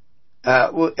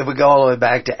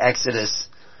Exodus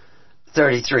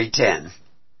 33:10,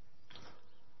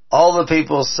 all the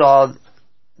people saw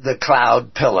the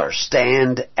cloud pillar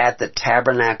stand at the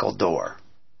tabernacle door,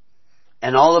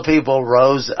 and all the people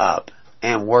rose up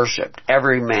and worshipped,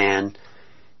 every man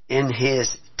in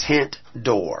his tent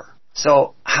door.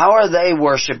 So how are they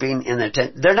worshiping in the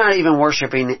tent? They're not even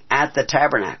worshiping at the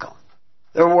tabernacle.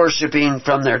 They're worshiping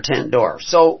from their tent door.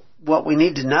 So what we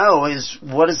need to know is,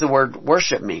 what does the word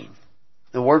worship mean?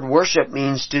 The word worship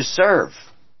means to serve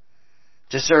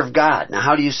God. Now,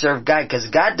 how do you serve God? Because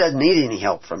God doesn't need any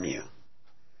help from you.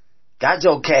 God's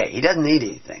okay. He doesn't need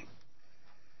anything.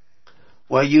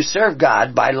 Well, you serve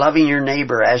God by loving your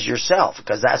neighbor as yourself,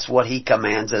 because that's what He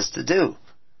commands us to do.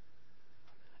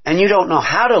 And you don't know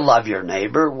how to love your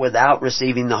neighbor without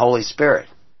receiving the Holy Spirit.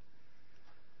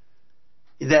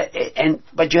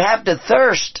 But you have to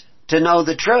thirst to know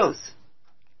the truth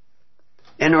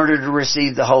in order to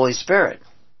receive the Holy Spirit.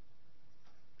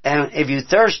 And if you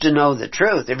thirst to know the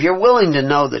truth, if you're willing to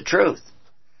know the truth,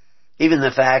 even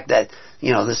the fact that,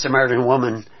 the Samaritan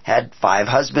woman had 5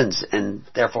 husbands and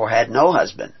therefore had no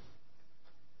husband,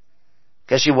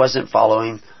 because she wasn't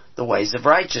following the ways of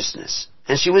righteousness.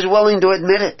 And she was willing to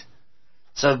admit it.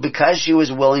 So because she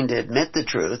was willing to admit the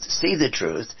truth, see the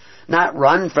truth, not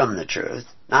run from the truth,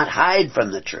 not hide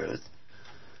from the truth,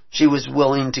 she was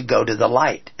willing to go to the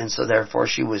light. And so therefore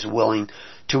she was willing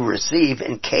to receive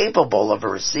and capable of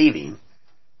receiving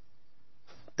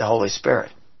the Holy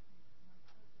Spirit.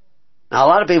 Now, a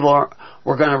lot of people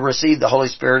were going to receive the Holy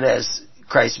Spirit as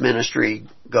Christ's ministry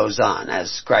goes on.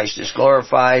 As Christ is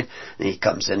glorified, and He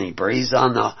comes in, He breathes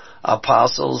on the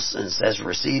apostles and says,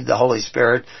 receive the Holy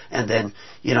Spirit. And then,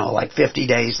 50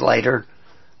 days later,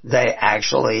 they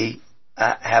actually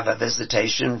have a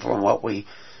visitation from what we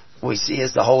see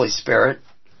as the Holy Spirit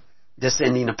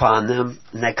descending upon them.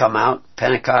 And they come out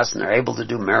Pentecost, and they're able to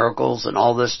do miracles and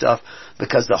all this stuff,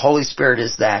 because the Holy Spirit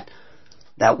is that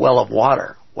well of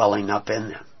water welling up in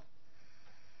them.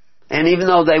 And even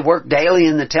though they work daily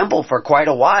in the temple for quite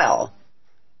a while,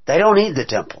 they don't need the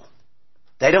temple.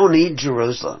 They don't need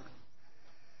Jerusalem.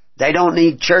 They don't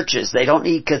need churches. They don't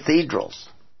need cathedrals.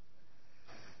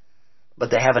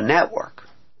 But they have a network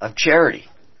of charity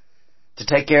to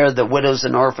take care of the widows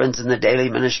and orphans in the daily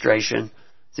ministration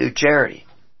through charity.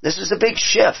 This was a big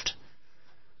shift,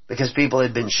 because people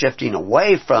had been shifting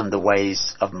away from the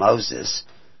ways of Moses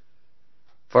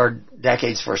for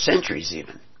decades, for centuries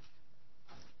even.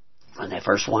 When they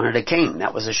first wanted a king,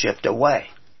 that was a shift away.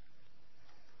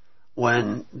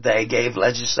 when they gave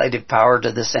legislative power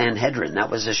to the Sanhedrin. That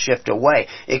was a shift away.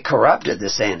 It corrupted the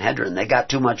Sanhedrin. They got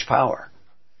too much power.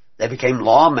 They became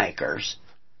lawmakers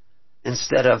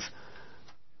instead of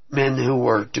men who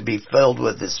were to be filled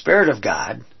with the Spirit of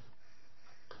God,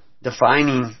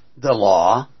 defining the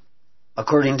law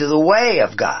according to the way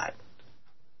of God.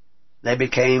 They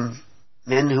became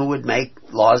men who would make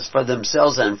laws for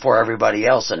themselves and for everybody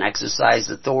else and exercise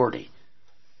authority.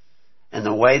 And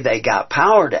the way they got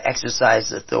power to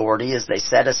exercise authority is they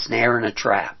set a snare and a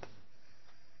trap.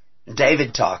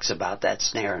 David talks about that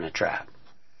snare and a trap.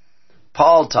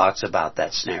 Paul talks about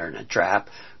that snare and a trap,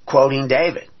 quoting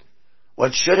David.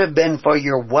 What should have been for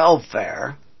your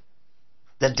welfare,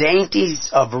 the dainties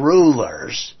of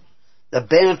rulers, the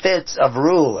benefits of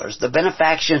rulers, the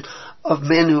benefaction of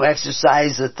men who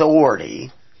exercise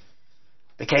authority,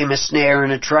 became a snare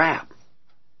and a trap.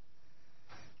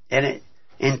 And it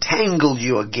entangled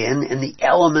you again in the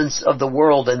elements of the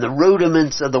world and the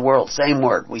rudiments of the world. Same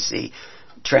word. We see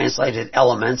translated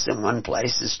elements in one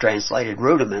place is translated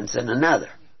rudiments in another.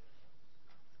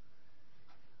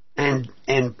 And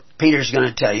Peter's going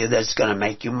to tell you that it's going to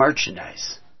make you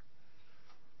merchandise.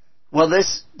 Well,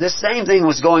 this same thing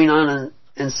was going on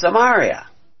in Samaria.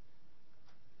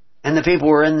 And the people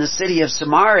were in the city of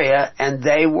Samaria, and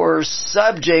they were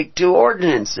subject to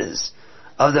ordinances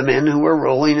of the men who were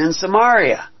ruling in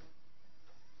Samaria.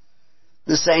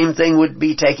 The same thing would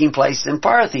be taking place in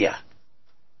Parthia.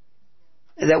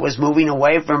 That was moving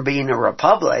away from being a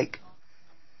republic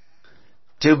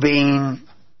to being,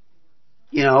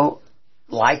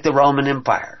 like the Roman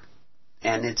Empire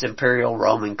and its imperial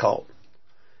Roman cult.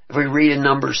 If we read in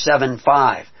Numbers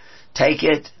 7:5, take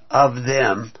it of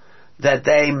them that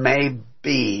they may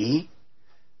be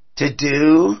to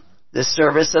do the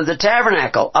service of the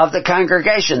tabernacle of the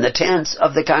congregation, the tents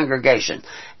of the congregation.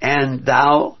 And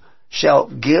thou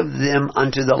shalt give them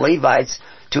unto the Levites,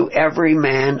 to every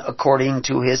man according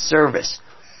to his service.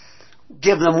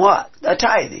 Give them what? A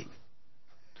tithing.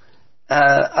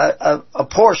 A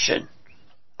portion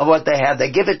of what they have.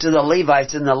 They give it to the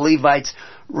Levites, and the Levites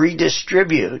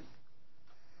redistribute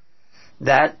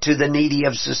that to the needy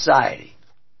of society.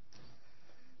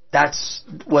 That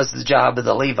was the job of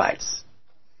the Levites.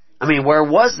 I mean, where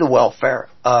was the welfare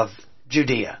of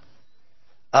Judea,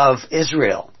 of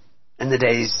Israel, in the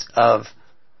days of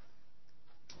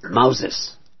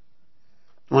Moses,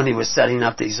 when he was setting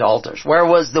up these altars? Where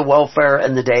was the welfare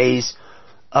in the days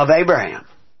of Abraham?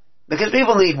 Because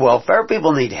people need welfare,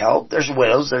 people need help. There's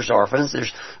widows, there's orphans.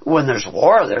 When there's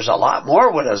war, there's a lot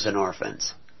more widows and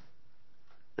orphans.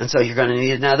 And so you're going to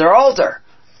need another altar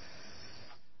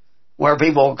where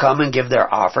people will come and give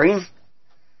their offering.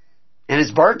 And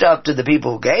it's burnt up to the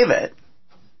people who gave it,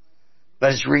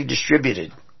 but it's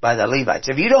redistributed by the Levites.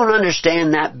 If you don't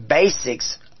understand that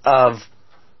basics of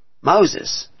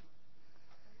Moses,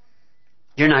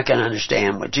 you're not going to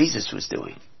understand what Jesus was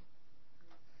doing.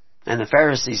 And the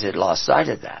Pharisees had lost sight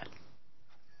of that.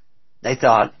 They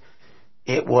thought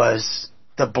it was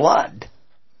the blood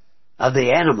of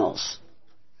the animals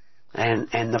and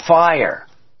the fire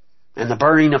and the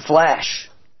burning of flesh.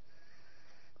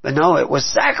 But no, it was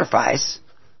sacrifice,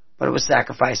 but it was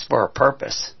sacrifice for a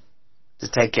purpose, to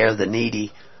take care of the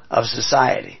needy of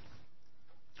society,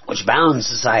 which bound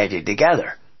society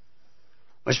together,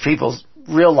 which people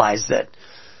realized that,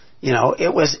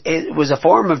 it was a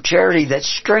form of charity that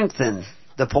strengthened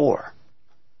the poor.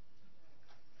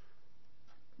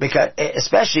 Because,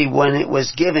 especially when it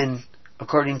was given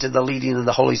according to the leading of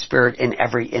the Holy Spirit in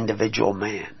every individual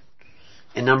man.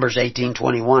 In Numbers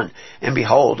 18:21, and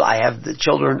behold, I have the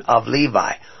children of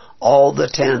Levi, all the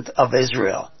tenth of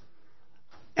Israel.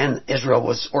 And Israel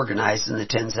was organized in the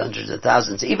tens, hundreds of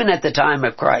thousands. Even at the time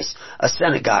of Christ, a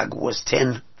synagogue was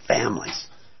 10 families.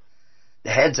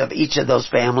 The heads of each of those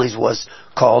families was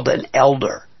called an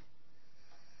elder.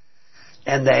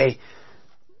 And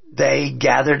they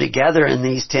gathered together in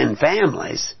these 10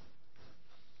 families,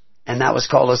 and that was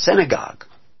called a synagogue.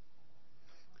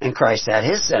 And Christ had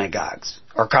his synagogues,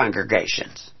 or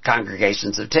congregations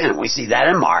of 10. We see that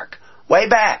in Mark. Way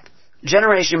back,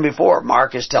 generation before,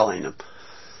 Mark is telling them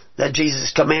that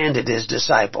Jesus commanded his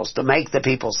disciples to make the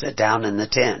people sit down in the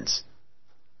tens.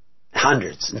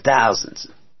 Hundreds and thousands.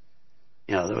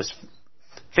 There was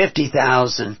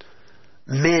 50,000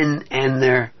 men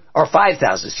and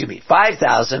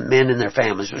 5,000 men and their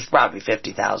families, which was probably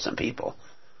 50,000 people.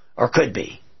 Or could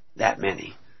be that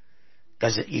many.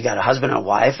 Because you got a husband and a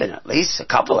wife and at least a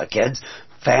couple of kids.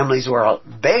 Families were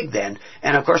big then.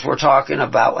 And of course we're talking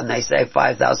about, when they say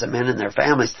 5,000 men and their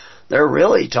families, they're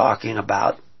really talking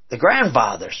about the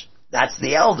grandfathers. That's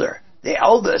the elder, the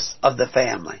eldest of the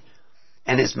family.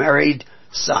 and his married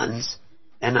sons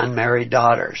and unmarried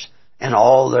daughters and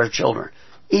all their children.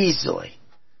 Easily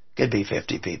could be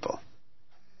 50 people.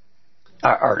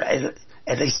 Or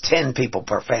at least 10 people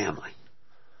per family.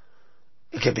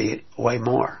 It could be way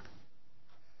more.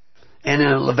 And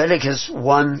in Leviticus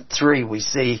 1:3 we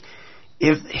see,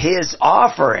 if his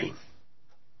offering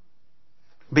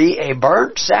be a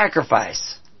burnt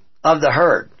sacrifice of the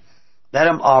herd, let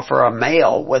him offer a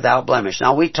male without blemish.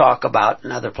 Now we talk about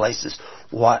in other places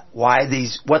what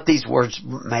these words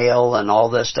male and all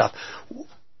this stuff,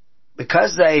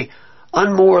 because they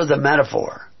unmoor the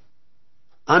metaphor.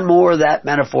 Unmoor that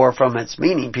metaphor from its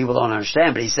meaning. People don't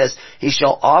understand, but he says he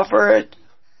shall offer it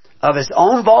of his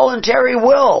own voluntary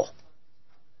will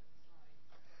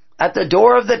at the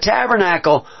door of the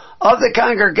tabernacle of the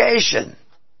congregation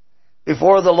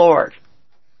before the Lord.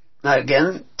 Now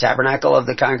again, tabernacle of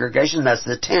the congregation, that's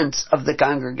the tents of the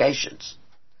congregations.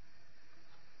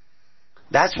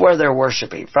 That's where they're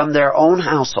worshiping, from their own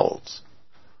households,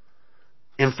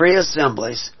 in free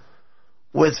assemblies,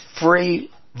 with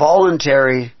free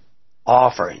voluntary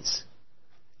offerings.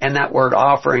 And that word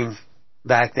offering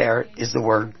back there is the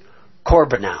word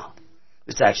korbanah.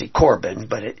 It's actually korban,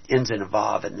 but it ends in a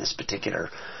vav in this particular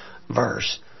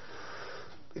verse,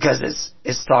 because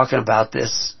it's talking about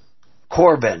this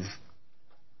korban,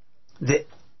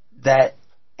 that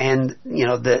and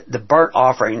the burnt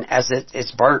offering as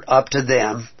it's burnt up to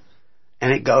them,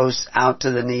 and it goes out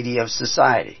to the needy of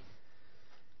society.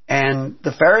 And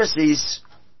the Pharisees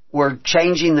were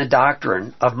changing the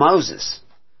doctrine of Moses.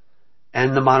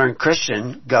 And the modern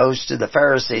Christian goes to the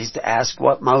Pharisees to ask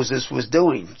what Moses was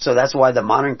doing. So that's why the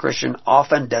modern Christian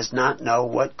often does not know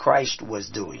what Christ was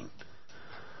doing.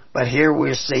 But here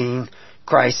we're seeing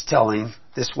Christ telling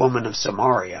this woman of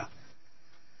Samaria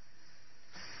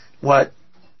what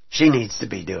she needs to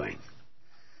be doing.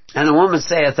 And the woman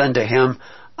saith unto him,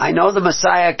 I know the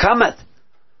Messiah cometh,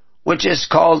 which is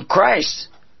called Christ.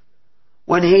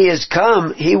 When he is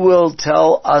come, he will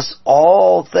tell us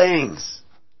all things.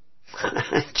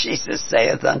 Jesus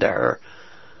saith unto her,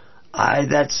 I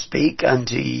that speak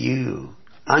unto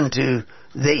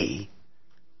thee,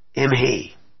 am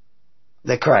he,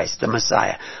 the Christ, the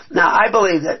Messiah. Now, I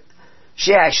believe that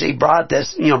she actually brought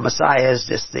this, Messiah is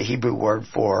just the Hebrew word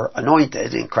for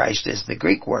anointed, and Christ is the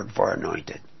Greek word for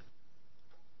anointed.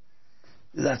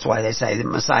 That's why they say the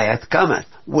Messiah cometh,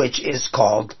 which is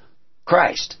called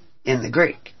Christ in the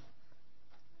Greek.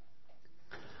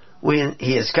 When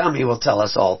he is come, he will tell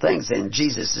us all things. And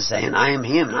Jesus is saying, I am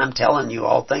him, and I'm telling you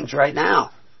all things right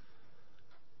now.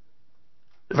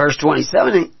 Verse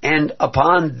 27, and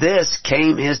upon this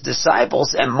came his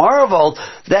disciples and marveled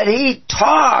that he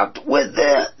talked with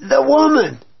the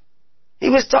woman. He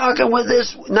was talking with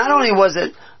this, not only was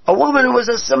it a woman, it was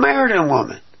a Samaritan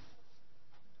woman.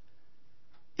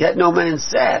 Yet no man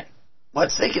said,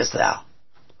 what seekest thou?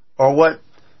 Or what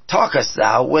talkest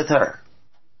thou with her?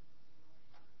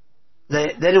 They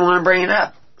didn't want to bring it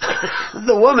up.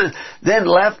 The woman then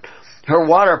left her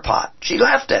water pot. She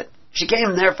left it. She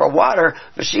came there for water,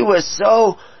 but she was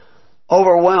so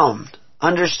overwhelmed,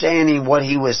 understanding what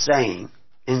he was saying,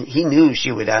 and he knew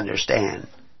she would understand,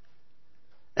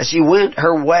 that she went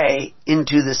her way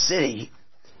into the city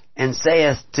and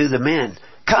saith to the men,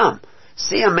 Come,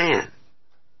 see a man,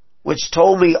 which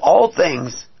told me all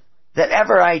things that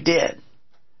ever I did.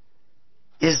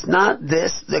 Is not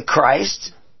this the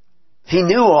Christ? He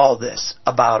knew all this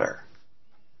about her.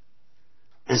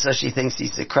 And so she thinks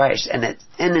he's the Christ. And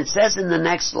it says in the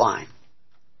next line,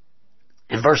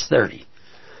 in verse 30,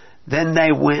 Then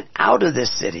they went out of the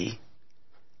city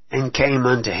and came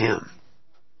unto him.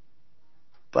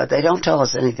 But they don't tell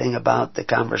us anything about the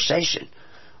conversation.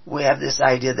 We have this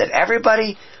idea that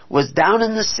everybody was down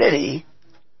in the city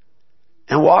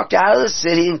and walked out of the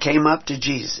city and came up to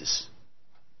Jesus.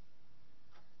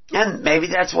 And maybe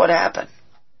that's what happened.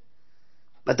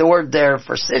 But the word there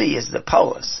for city is the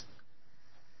polis.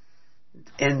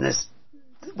 And this,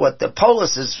 what the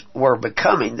polises were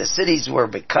becoming, the cities were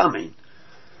becoming,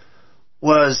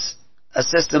 was a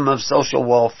system of social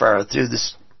welfare through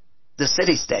the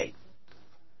city-state.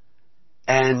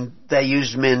 And they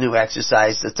used men who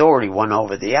exercised authority one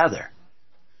over the other.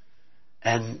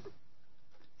 And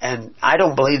I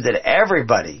don't believe that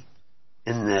everybody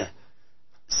in the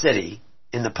city,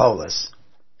 in the polis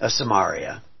of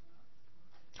Samaria,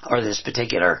 or this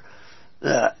particular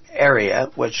area,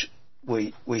 which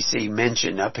we see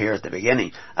mentioned up here at the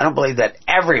beginning, I don't believe that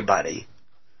everybody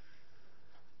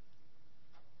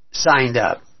signed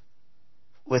up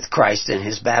with Christ in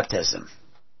his baptism.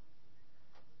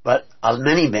 But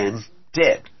many men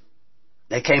did.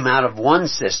 They came out of one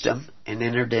system and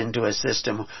entered into a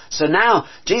system. So now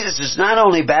Jesus is not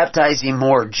only baptizing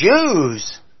more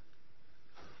Jews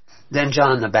than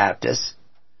John the Baptist,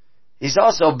 he's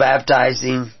also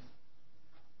baptizing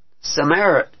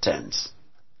Samaritans.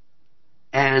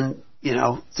 And,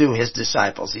 through his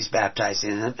disciples, he's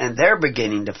baptizing them, and they're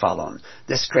beginning to follow him.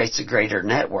 This creates a greater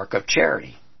network of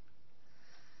charity.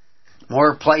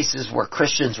 More places where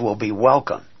Christians will be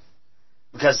welcome.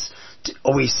 Because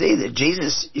we see that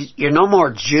Jesus, you're no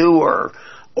more Jew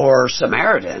or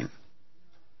Samaritan.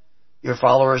 You're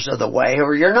followers of the way,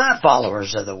 or you're not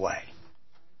followers of the way.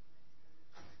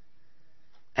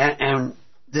 And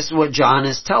this is what John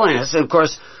is telling us. And of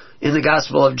course, in the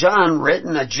Gospel of John,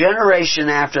 written a generation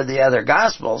after the other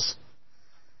Gospels,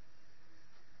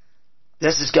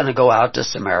 this is going to go out to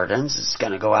Samaritans, it's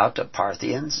going to go out to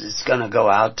Parthians, it's going to go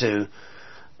out to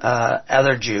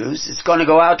other Jews, it's going to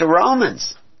go out to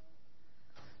Romans,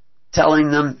 telling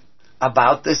them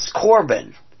about this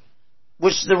Corban,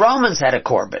 which the Romans had a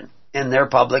Corban in their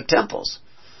public temples,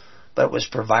 but it was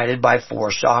provided by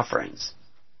forced offerings,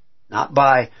 not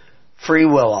by free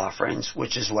will offerings,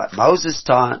 which is what Moses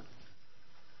taught,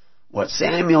 what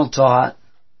Samuel taught,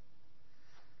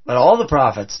 what all the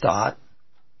prophets taught.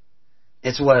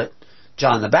 It's what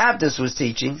John the Baptist was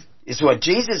teaching. It's what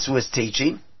Jesus was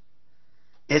teaching.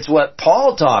 It's what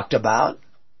Paul talked about,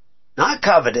 not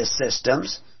covetous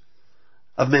systems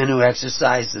of men who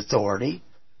exercise authority.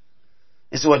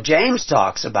 It's what James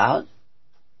talks about,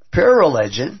 pure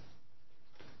religion.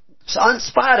 It's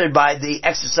unspotted by the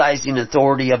exercising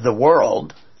authority of the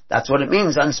world. That's what it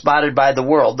means, unspotted by the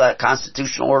world, that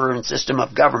constitutional order and system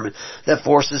of government that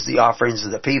forces the offerings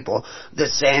of the people that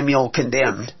Samuel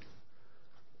condemned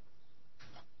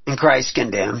and Christ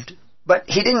condemned. But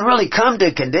he didn't really come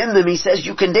to condemn them. He says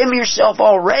you condemn yourself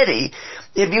already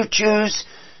if you choose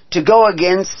to go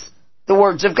against the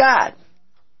words of God,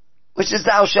 which is,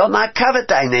 thou shalt not covet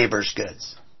thy neighbor's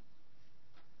goods,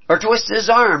 or twist his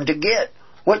arm to get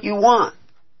what you want.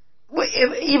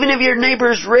 Even if your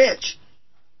neighbor's rich,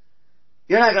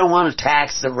 you're not going to want to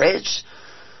tax the rich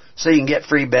so you can get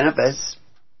free benefits,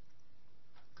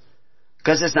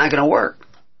 because it's not going to work.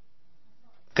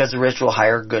 Because the rich will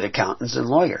hire good accountants and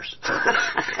lawyers.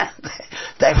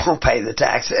 They won't pay the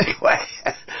tax anyway.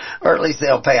 Or at least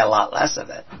they'll pay a lot less of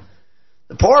it.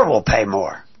 The poor will pay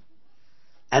more.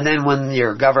 And then when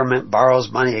your government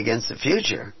borrows money against the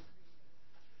future,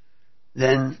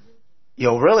 then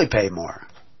you'll really pay more.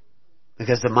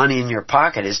 Because the money in your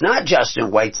pocket is not just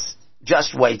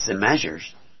weights and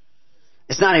measures.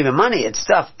 It's not even money. It's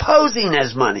stuff posing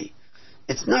as money.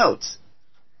 It's notes.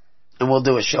 And we'll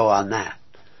do a show on that.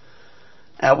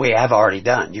 We have already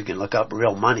done. You can look up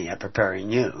Real Money at Preparing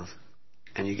You,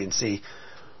 and you can see,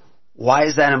 why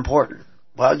is that important?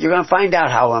 Well, you're going to find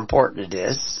out how important it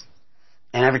is.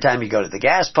 And every time you go to the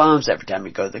gas pumps, every time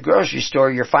you go to the grocery store,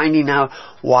 you're finding out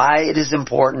why it is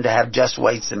important to have just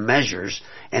weights and measures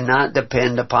and not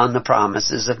depend upon the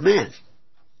promises of men.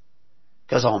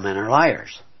 Because all men are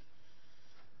liars.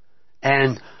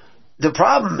 And the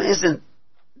problem isn't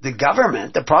the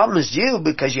government. The problem is you,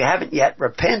 because you haven't yet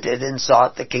repented and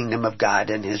sought the kingdom of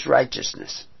God and His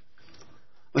righteousness.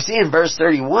 We see in verse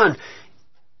 31,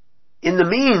 in the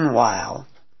meanwhile,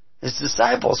 His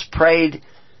disciples prayed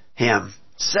Him,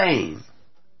 saying,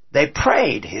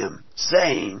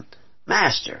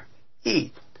 Master,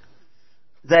 eat.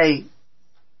 They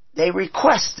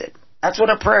requested. That's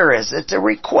what a prayer is. It's a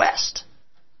request.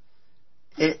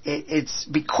 It's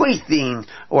bequeathing,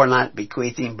 or not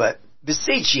bequeathing, but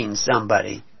beseeching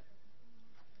somebody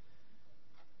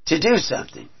to do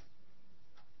something.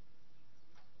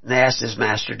 And they asked his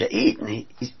master to eat,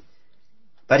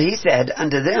 but he said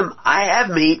unto them, I have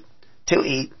meat to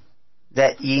eat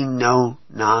that ye know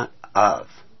not of.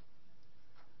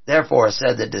 Therefore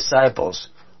said the disciples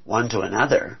one to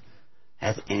another,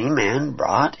 Hath any man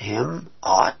brought him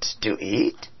aught to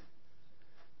eat?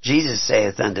 Jesus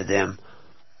saith unto them,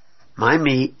 My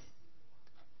meat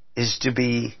is to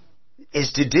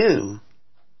do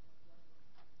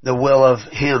the will of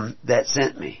Him that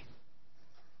sent me,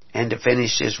 and to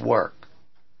finish His work.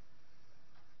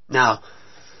 Now,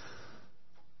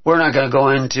 we're not going to go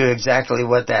into exactly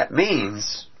what that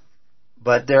means,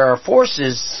 but there are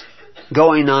forces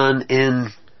going on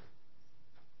in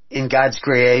God's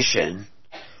creation,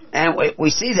 and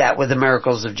we see that with the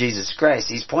miracles of Jesus Christ.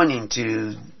 He's pointing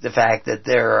to the fact that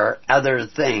there are other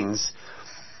things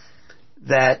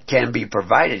that can be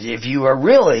provided if you are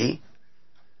really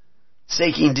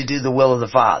seeking to do the will of the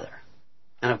Father.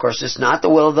 And of course, it's not the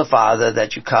will of the Father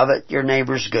that you covet your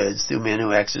neighbor's goods through men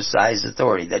who exercise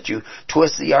authority, that you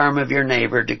twist the arm of your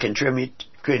neighbor to contribute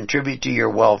contribute to your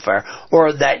welfare,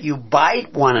 or that you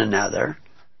bite one another,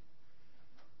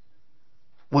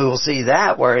 we will see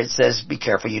that where it says, be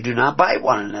careful you do not bite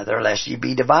one another lest you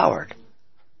be devoured.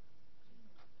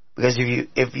 Because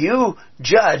if you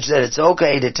judge that it's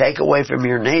okay to take away from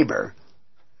your neighbor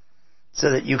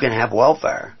so that you can have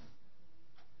welfare,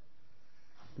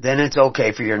 then it's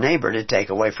okay for your neighbor to take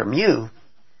away from you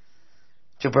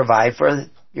to provide for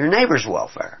your neighbor's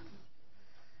welfare.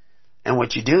 And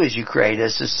what you do is you create a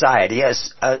society,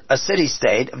 a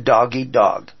city-state of dog eat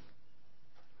dog,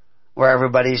 where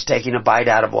everybody's taking a bite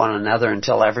out of one another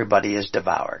until everybody is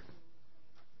devoured.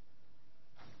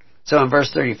 So in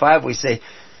verse 35 we say,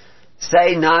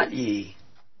 say not ye,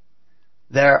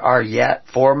 there are yet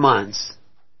 4 months,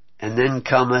 and then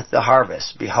cometh the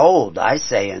harvest. Behold, I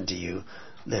say unto you,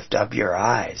 lift up your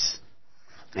eyes,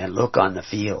 and look on the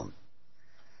field,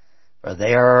 for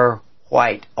they are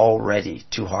white already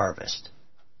to harvest.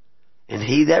 And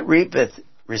he that reapeth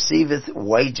receiveth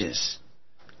wages,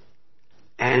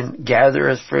 and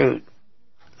gathereth fruit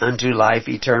unto life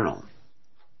eternal,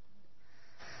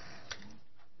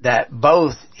 that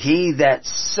both he that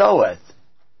soweth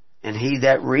and he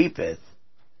that reapeth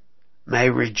may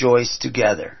rejoice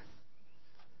together.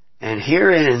 And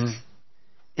herein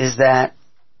is that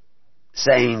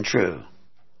saying true,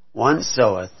 one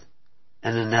soweth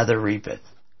and another reapeth.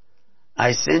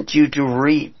 I sent you to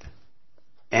reap,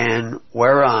 and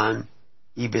whereon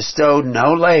ye bestowed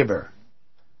no labor,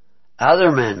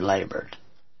 other men labored,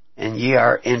 and ye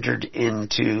are entered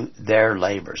into their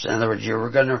labors. In other words, you're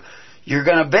going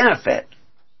to benefit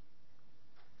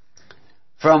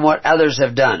from what others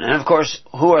have done. And of course,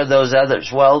 who are those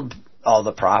others? Well, all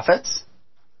the prophets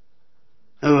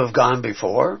who have gone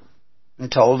before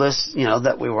and told us,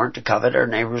 that we weren't to covet our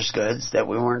neighbor's goods, that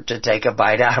we weren't to take a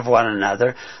bite out of one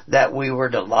another, that we were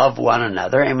to love one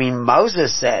another. I mean,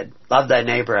 Moses said, love thy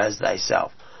neighbor as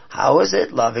thyself. How is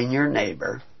it loving your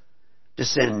neighbor to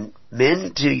send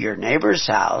men to your neighbor's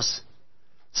house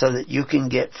so that you can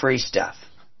get free stuff?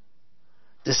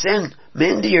 To send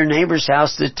men to your neighbor's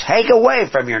house to take away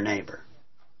from your neighbor,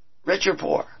 rich or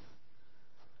poor,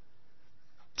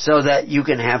 so that you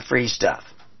can have free stuff.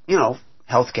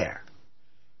 Health care,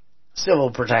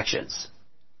 civil protections.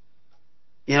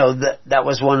 That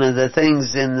was one of the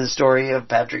things in the story of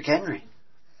Patrick Henry.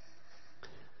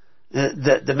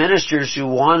 The ministers who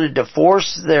wanted to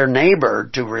force their neighbor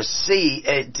to receive,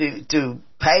 to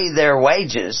pay their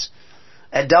wages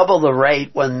at double the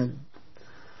rate when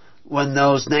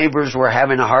those neighbors were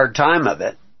having a hard time of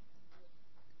it,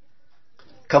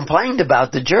 complained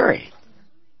about the jury.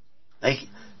 They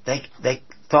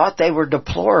thought they were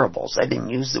deplorables. They didn't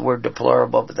use the word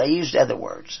deplorable, but they used other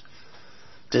words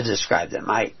to describe them.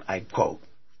 I quote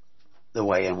the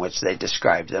way in which they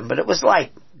described them, but it was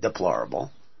like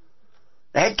deplorable.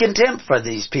 They had contempt for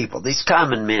these people, these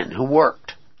common men who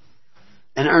worked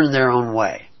and earned their own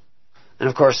way. And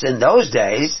of course, in those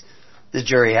days, the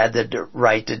jury had the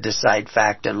right to decide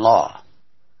fact and law.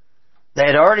 They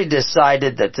had already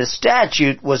decided that the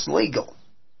statute was legal.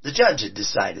 The judge had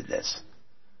decided this.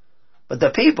 But the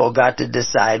people got to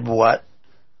decide what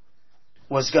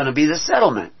was going to be the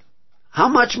settlement. How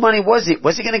much money was he?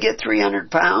 Was he going to get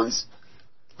 300 pounds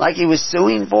like he was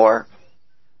suing for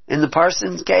in the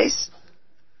Parsons case?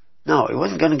 No, he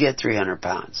wasn't going to get 300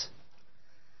 pounds.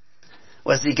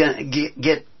 Was he going to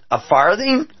get a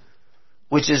farthing,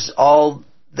 which is all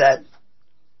that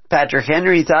Patrick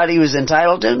Henry thought he was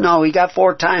entitled to? No, he got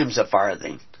 4 times a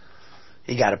farthing.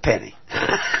 He got a penny.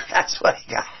 That's what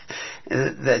he got.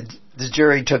 The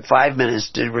jury took 5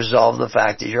 minutes to resolve the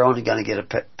fact that you're only going to get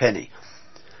a penny.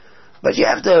 But you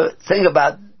have to think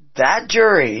about that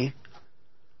jury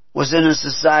was in a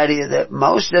society that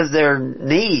most of their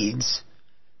needs,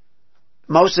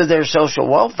 most of their social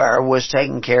welfare was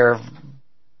taken care of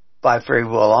by free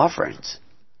will offerings,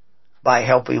 by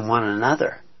helping one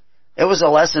another. It was a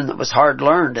lesson that was hard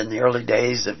learned in the early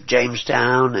days of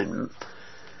Jamestown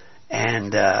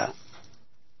and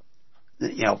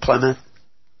Plymouth.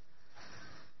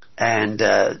 And,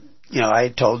 I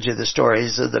told you the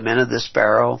stories of the men of the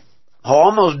Sparrow who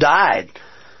almost died.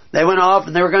 They went off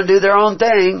and they were going to do their own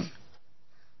thing.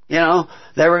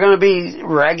 They were going to be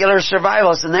regular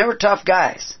survivalists, and they were tough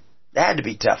guys. They had to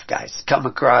be tough guys. Come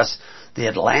across the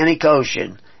Atlantic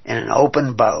Ocean in an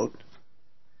open boat,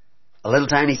 a little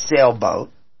tiny sailboat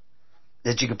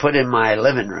that you could put in my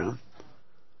living room.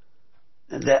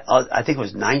 I think it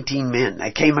was 19 men.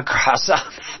 They came across on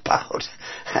that boat.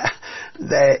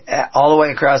 All the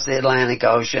way across the Atlantic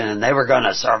Ocean, and they were going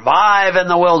to survive in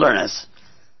the wilderness.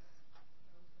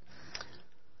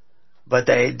 But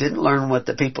they didn't learn what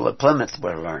the people at Plymouth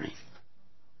were learning.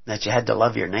 that you had to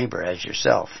love your neighbor as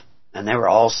yourself. And they were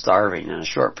all starving in a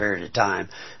short period of time.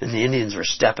 And the Indians were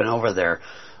stepping over their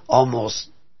almost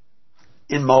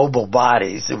immobile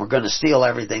bodies and were going to steal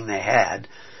everything they had.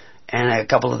 And a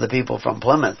couple of the people from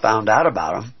Plymouth found out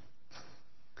about them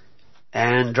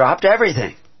and dropped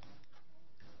everything.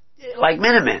 Like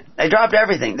Minutemen. They dropped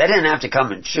everything. They didn't have to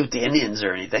come and shoot the Indians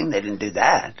or anything. They didn't do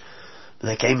that.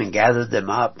 They came and gathered them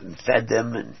up and fed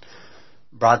them and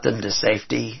brought them to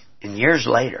safety. And years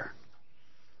later,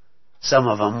 some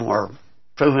of them were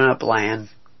proving up land,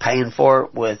 paying for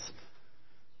it with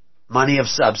money of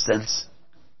substance,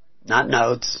 not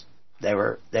notes. They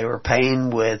were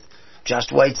paying with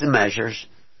just weights and measures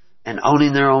and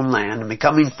owning their own land and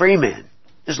becoming free men.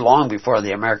 This is long before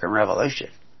the American Revolution.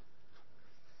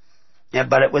 Yeah,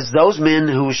 but it was those men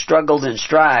who struggled and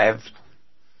strived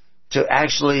to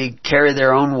actually carry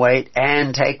their own weight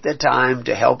and take the time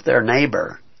to help their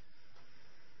neighbor.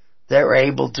 They were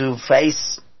able to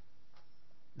face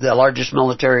the largest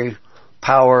military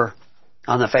power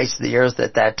on the face of the earth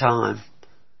at that time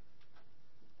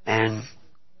and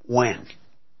win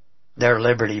their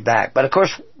liberty back. But of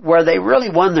course, where they really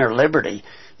won their liberty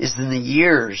is in the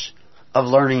years of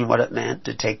learning what it meant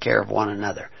to take care of one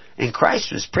another. And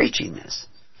Christ was preaching this.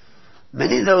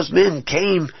 Many of those men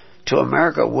came to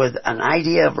America with an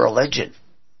idea of religion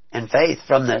and faith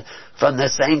from the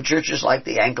same churches like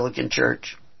the Anglican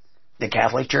Church. The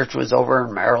Catholic Church was over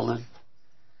in Maryland.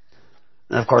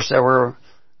 And of course there were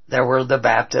the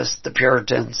Baptists, the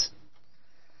Puritans.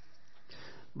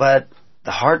 But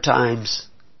the hard times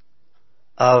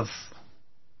of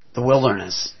the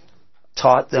wilderness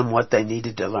taught them what they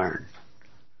needed to learn.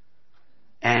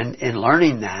 And in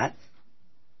learning that,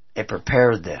 it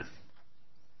prepared them.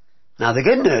 Now the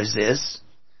good news is,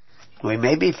 we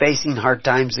may be facing hard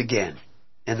times again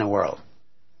in the world.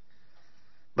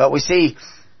 But we see,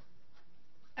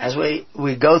 as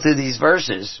we go through these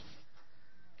verses,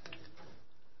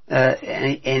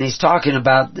 and he's talking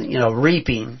about,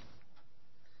 reaping,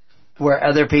 where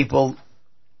other people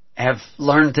have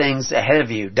learned things ahead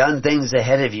of you, done things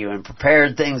ahead of you, and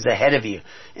prepared things ahead of you,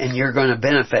 and you're going to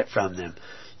benefit from them.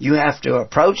 You have to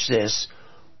approach this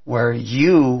where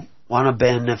you want to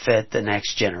benefit the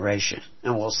next generation.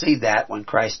 And we'll see that when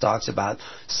Christ talks about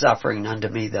suffering unto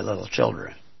me the little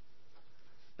children.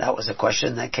 That was a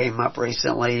question that came up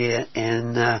recently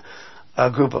in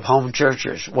a group of home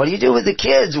churchers. What do you do with the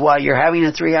kids while you're having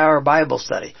a 3-hour Bible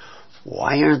study?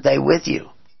 Why aren't they with you?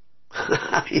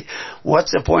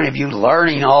 What's the point of you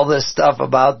learning all this stuff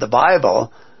about the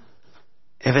Bible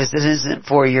if it isn't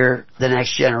for the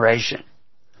next generation?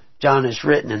 John is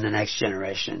written in the next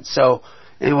generation. So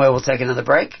anyway, we'll take another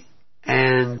break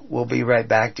and we'll be right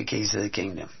back to Keys of the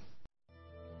Kingdom.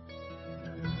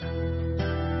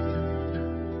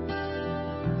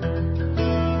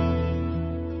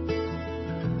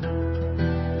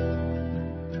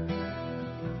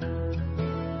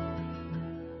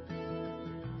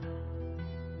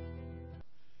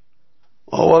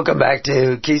 Well, welcome back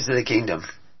to Keys of the Kingdom.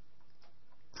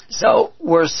 So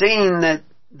we're seeing that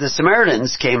the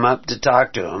Samaritans came up to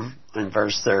talk to him in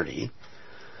verse 30.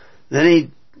 Then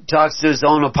he talks to his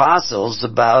own apostles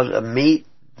about a meat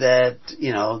that,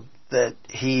 that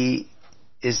he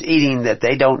is eating that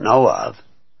they don't know of.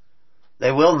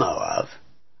 They will know of.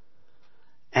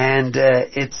 And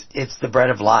it's the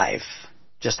bread of life,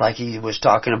 just like he was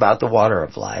talking about the water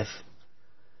of life.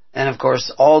 And of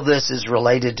course, all this is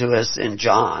related to us in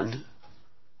John,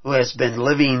 who has been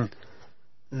living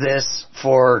this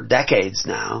for decades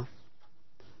now.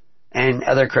 And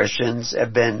other Christians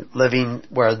have been living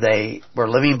where they were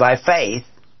living by faith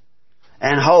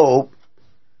and hope.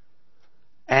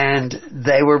 And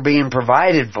they were being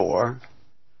provided for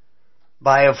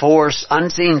by a force,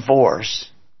 unseen force,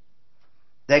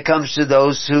 that comes to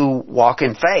those who walk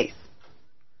in faith,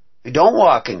 who don't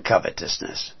walk in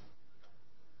covetousness,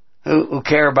 who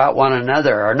care about one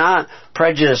another, are not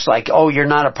prejudiced like, oh, you're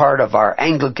not a part of our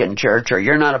Anglican church, or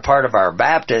you're not a part of our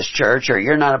Baptist church, or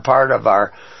you're not a part of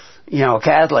our,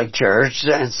 Catholic church,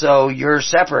 and so you're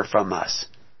separate from us.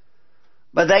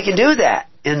 But they can do that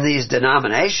in these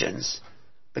denominations,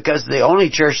 because the only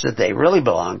church that they really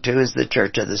belong to is the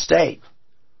church of the state.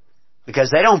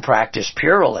 Because they don't practice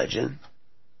pure religion.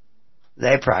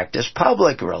 They practice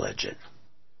public religion.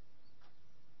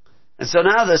 And so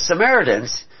now the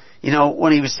Samaritans,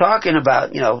 when he was talking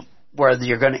about, where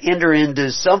you're going to enter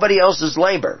into somebody else's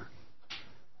labor,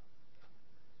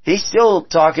 he's still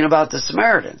talking about the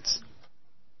Samaritans,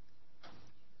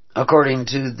 according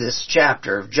to this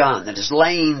chapter of John that is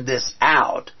laying this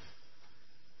out,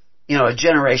 a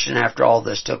generation after all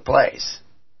this took place.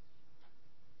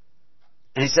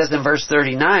 And he says in verse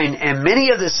 39, and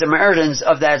many of the Samaritans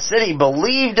of that city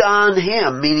believed on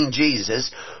him, meaning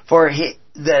Jesus, for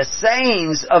the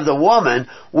sayings of the woman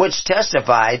which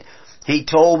testified, he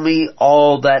told me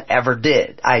all that ever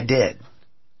I did.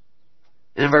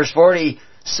 And in verse 40,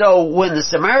 so when the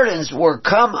Samaritans were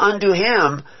come unto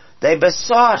him, they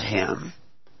besought him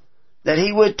that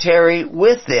he would tarry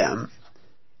with them,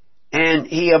 and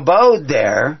he abode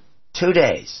there 2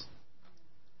 days.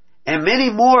 And many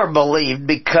more believed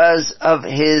because of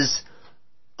his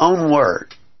own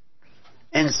word,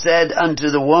 and said unto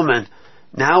the woman,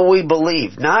 now we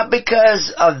believe, not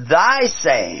because of thy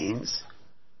sayings,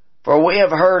 for we have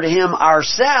heard him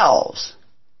ourselves,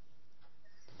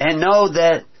 and know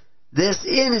that this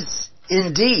is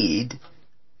indeed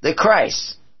the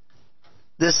Christ,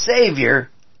 the Savior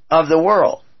of the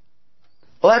world.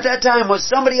 Well, at that time, was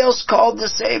somebody else called the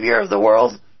Savior of the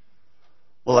world?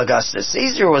 Well, Augustus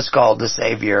Caesar was called the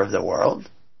Savior of the world.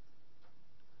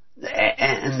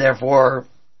 And therefore,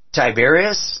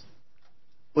 Tiberius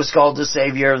was called the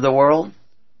Savior of the world.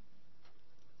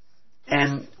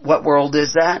 And what world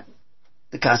is that?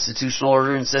 The constitutional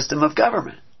order and system of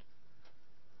government.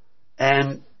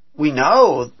 And we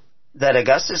know that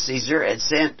Augustus Caesar had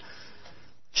sent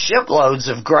shiploads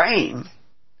of grain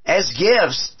as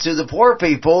gifts to the poor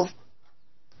people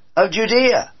of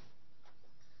Judea.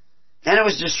 And it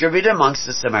was distributed amongst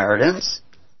the Samaritans.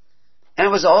 And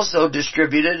it was also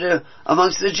distributed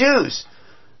amongst the Jews.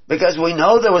 Because we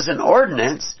know there was an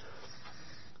ordinance,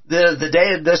 the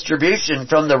day of distribution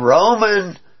from the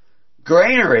Roman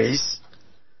granaries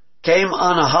came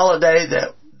on a holiday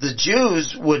that the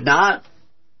Jews would not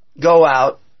go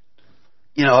out,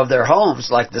 of their homes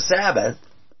like the Sabbath.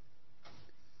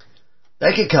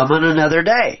 They could come on another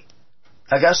day.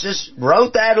 Augustus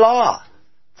wrote that law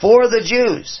for the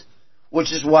Jews,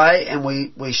 which is why, and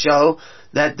we show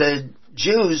that the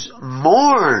Jews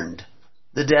mourned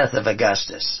the death of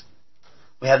Augustus.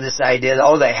 We have this idea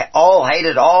that, they all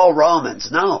hated all Romans.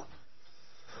 No.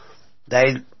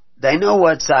 They know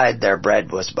what side their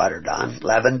bread was buttered on,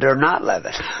 leavened or not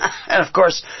leavened. And of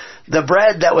course, the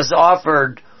bread that was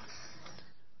offered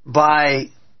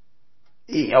by,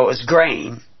 it was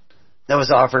grain that was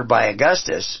offered by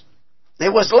Augustus,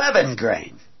 it was leavened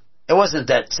grain. It wasn't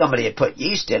that somebody had put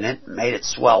yeast in it and made it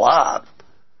swell up.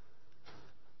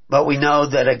 But we know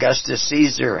that Augustus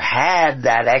Caesar had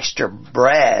that extra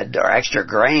bread or extra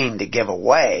grain to give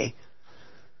away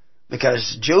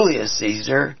because Julius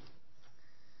Caesar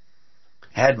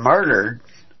had murdered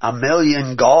 1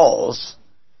 million Gauls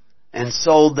and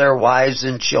sold their wives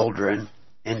and children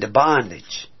into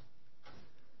bondage.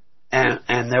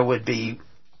 And there would be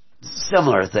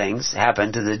similar things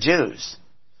happen to the Jews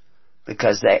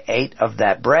because they ate of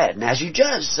that bread. And as you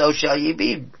judge, so shall ye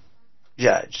be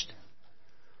judged.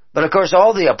 But of course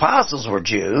all the apostles were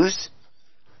Jews,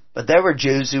 but they were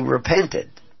Jews who repented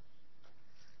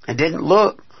and didn't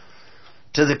look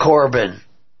to the Corban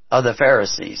of the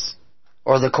Pharisees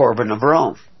or the Corban of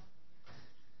Rome,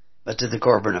 but to the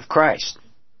Corban of Christ,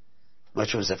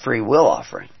 which was a free will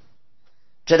offering.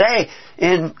 Today,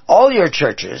 in all your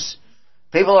churches,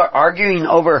 people are arguing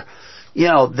over,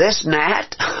 this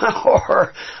gnat,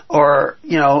 or,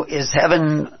 is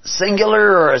heaven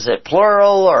singular, or is it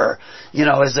plural, or,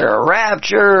 is there a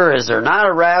rapture, or is there not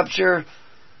a rapture?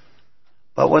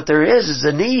 But what there is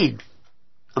a need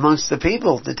amongst the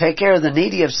people to take care of the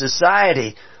needy of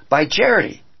society by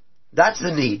charity. That's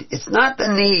the need. It's not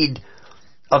the need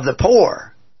of the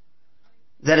poor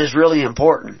that is really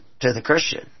important to the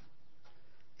Christian.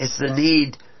 It's the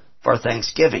need for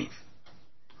thanksgiving.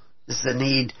 It's the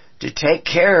need to take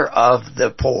care of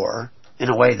the poor in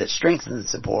a way that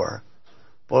strengthens the poor,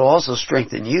 but will also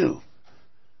strengthen you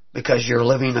because you're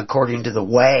living according to the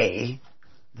way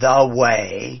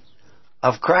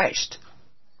of Christ.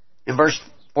 In verse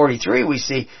 43 we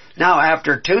see, now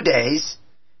after 2 days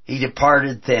he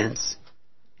departed thence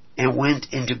and went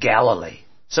into Galilee.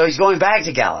 So he's going back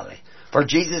to Galilee. For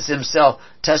Jesus himself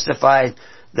testified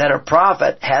that a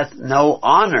prophet hath no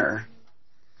honor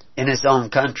in his own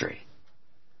country.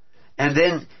 And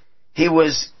then he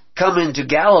was come into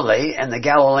Galilee, and the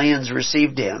Galileans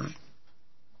received him,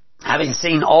 having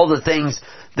seen all the things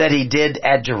that he did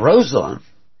at Jerusalem,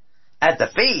 at the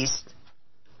feast,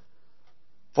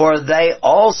 for they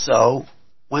also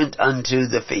went unto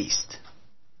the feast.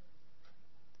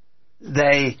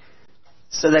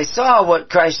 So they saw what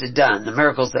Christ had done, the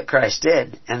miracles that Christ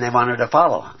did, and they wanted to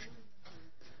follow him.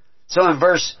 So in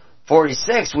verse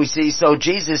 46 we see, so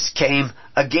Jesus came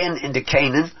again into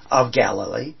Canaan of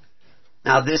Galilee.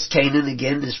 Now this Canaan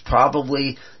again is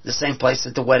probably the same place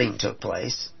that the wedding took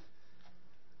place.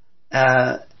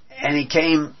 And And he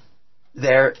came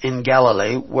there in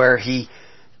Galilee where he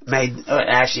made,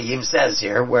 actually he even says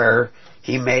here, where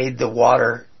he made the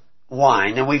water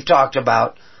wine. And we've talked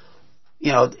about,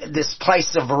 this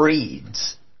place of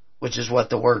reeds, which is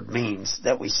what the word means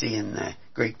that we see in the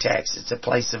Greek text. It's a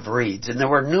place of reeds. And there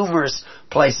were numerous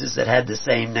places that had the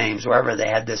same names, wherever they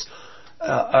had this,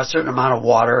 a certain amount of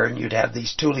water, and you'd have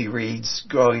these tule reeds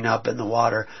growing up in the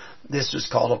water. This was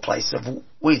called a place of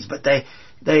weeds. But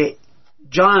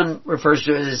John refers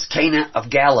to it as Cana of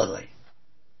Galilee.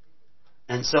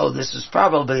 And so this is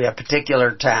probably a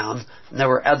particular town, and there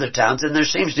were other towns, and there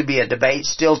seems to be a debate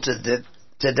still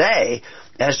today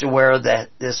as to where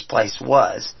this place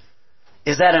was.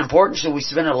 Is that important? Should we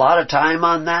spend a lot of time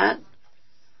on that?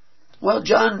 Well,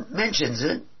 John mentions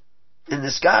it in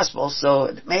this gospel, so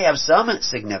it may have some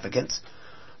significance,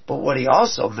 but what he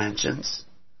also mentions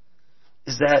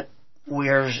is that we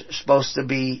are supposed to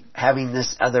be having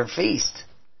this other feast.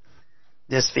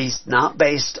 This feast not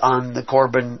based on the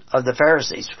Corban of the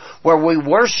Pharisees, where we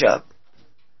worship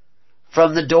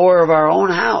from the door of our own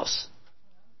house.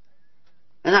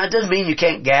 And that doesn't mean you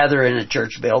can't gather in a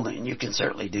church building. You can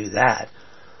certainly do that.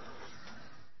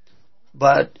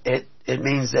 But it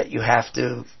means that you have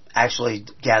to actually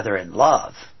gather in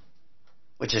love,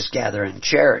 which is gather in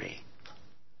charity.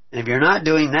 And if you're not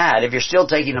doing that, if you're still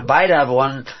taking a bite out of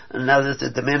one another,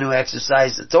 that the men who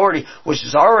exercise authority, which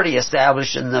is already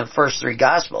established in the first three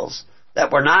Gospels,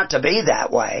 that we're not to be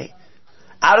that way,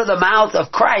 out of the mouth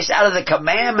of Christ, out of the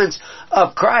commandments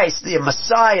of Christ, the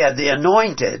Messiah, the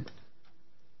Anointed,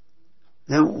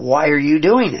 then why are you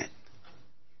doing it?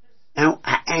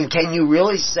 And can you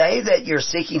really say that you're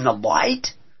seeking the light?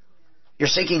 You're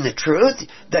seeking the truth?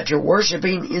 That you're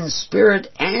worshiping in spirit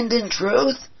and in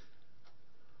truth?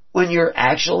 When you're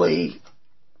actually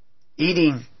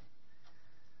eating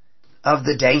of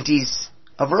the dainties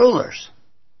of rulers.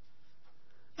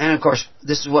 And of course,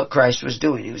 this is what Christ was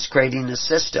doing. He was creating a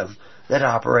system that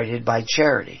operated by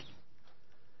charity.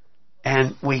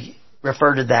 And we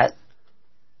refer to that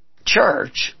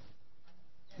church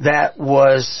that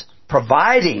was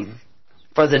providing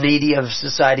for the needy of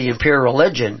society and pure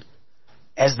religion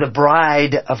as the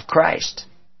bride of Christ.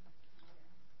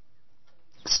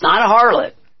 It's not a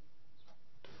harlot.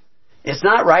 It's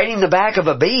not riding the back of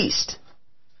a beast.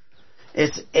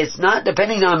 It's not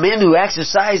depending on men who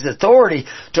exercise authority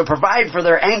to provide for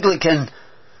their Anglican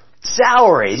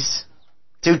salaries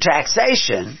through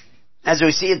taxation, as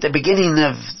we see at the beginning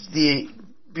of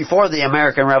before the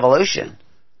American Revolution.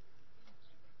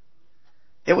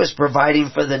 It was providing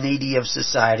for the needy of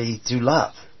society through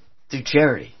love, through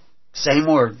charity. Same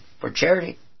word for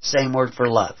charity, same word for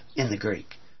love in the Greek.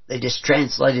 They just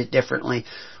translate it differently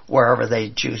wherever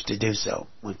they choose to do so.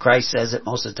 When Christ says it,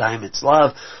 most of the time it's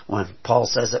love. When Paul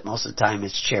says it, most of the time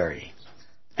it's charity.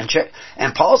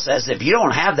 And Paul says if you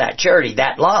don't have that charity,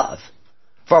 that love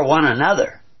for one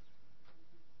another,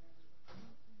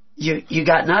 you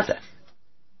got nothing.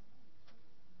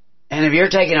 And if you're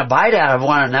taking a bite out of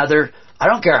one another, I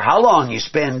don't care how long you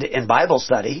spend in Bible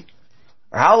study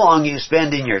or how long you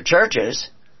spend in your churches.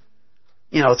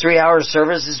 3-hour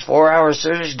services, 4-hour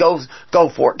services, go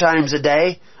 4 times a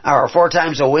day or 4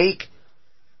 times a week.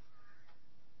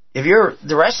 If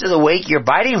the rest of the week you're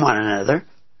biting one another,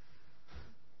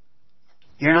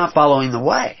 you're not following the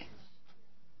way.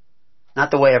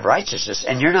 Not the way of righteousness.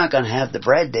 And you're not going to have the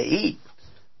bread to eat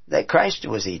that Christ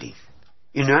was eating.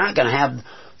 You're not going to have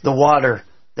the water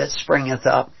that springeth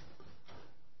up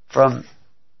from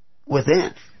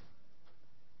within.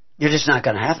 You're just not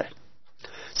going to have it.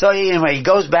 So anyway, he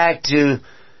goes back to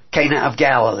Cana of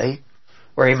Galilee,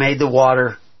 where he made the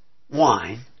water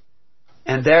wine,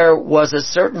 and there was a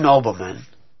certain nobleman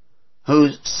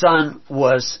whose son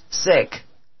was sick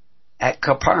at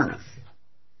Capernaum.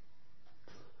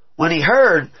 When he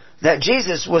heard that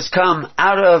Jesus was come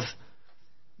out of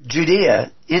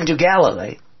Judea into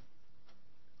Galilee,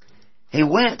 he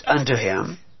went unto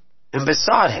him and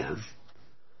besought him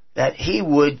that he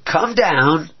would come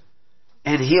down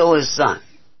and heal his son.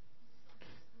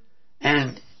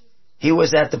 And he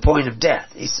was at the point of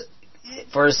death.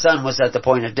 For his son was at the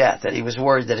point of death, and he was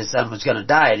worried that his son was going to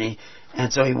die,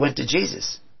 and so he went to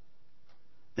Jesus.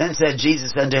 Then said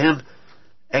Jesus unto him,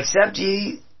 except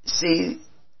ye see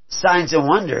signs and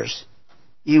wonders,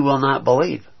 ye will not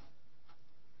believe.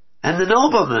 And the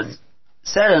nobleman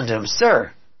said unto him,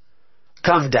 Sir,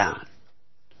 come down,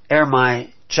 ere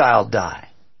my child die.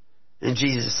 And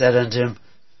Jesus said unto him,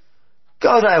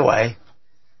 Go thy way,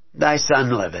 thy son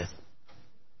liveth.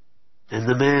 And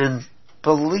the man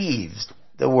believed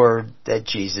the word that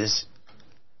Jesus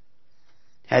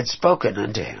had spoken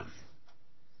unto him.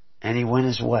 And he went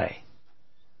his way,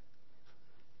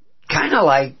 kind of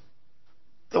like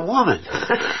the woman.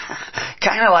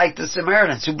 Kind of like the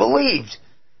Samaritans who believed.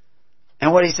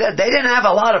 And what he said, they didn't have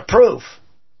a lot of proof.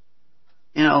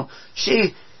 And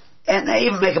they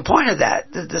even make a point of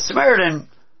that. The Samaritan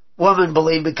woman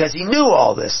believed because he knew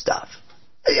all this stuff.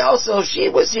 Also, she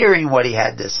was hearing what he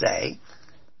had to say.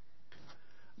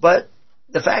 But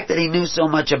the fact that he knew so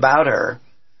much about her,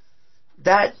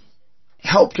 that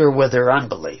helped her with her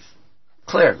unbelief.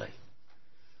 Clearly.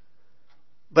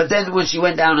 But then when she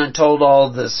went down and told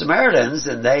all the Samaritans,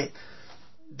 and they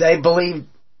believed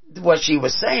what she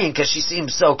was saying because she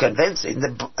seemed so convincing.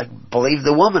 They believed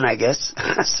the woman, I guess.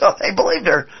 So they believed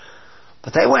her.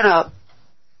 But they went up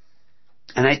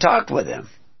and they talked with him.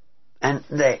 And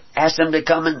they asked him to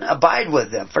come and abide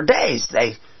with them for days.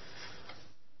 They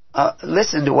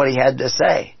listened to what he had to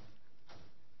say.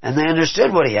 And they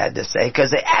understood what he had to say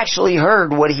because they actually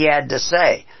heard what he had to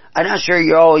say. I'm not sure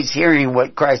you're always hearing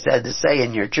what Christ had to say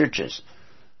in your churches.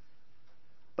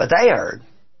 But they heard.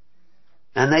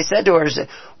 And they said to her,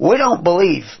 we don't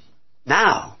believe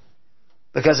now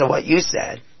because of what you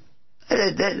said.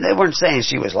 They weren't saying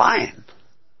she was lying.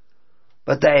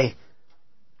 But they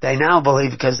now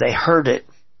believe because they heard it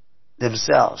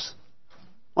themselves.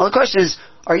 Well, the question is,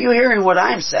 are you hearing what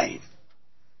I'm saying?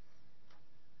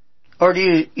 Or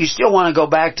do you still want to go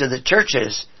back to the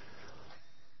churches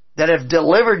that have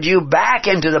delivered you back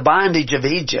into the bondage of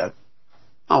Egypt?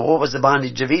 Oh, what was the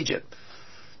bondage of Egypt?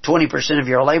 20% of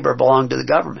your labor belonged to the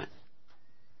government.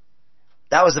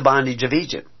 That was the bondage of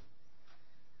Egypt.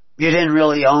 You didn't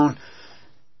really own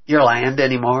your land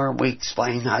anymore. We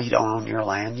explained how you don't own your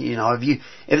land. If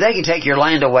they can take your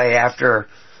land away after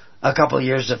a couple of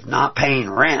years of not paying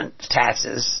rent,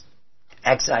 taxes,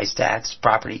 excise tax,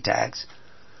 property tax,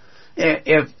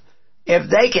 if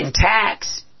they can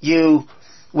tax you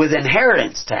with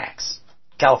inheritance tax,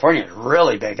 California is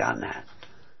really big on that.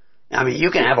 I mean,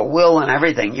 you can have a will and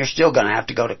everything. You're still going to have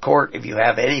to go to court if you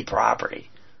have any property.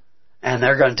 And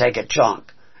they're going to take a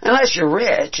chunk. Unless you're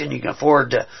rich and you can afford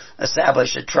to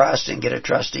establish a trust and get a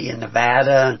trustee in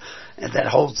Nevada and that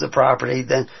holds the property,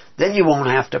 then you won't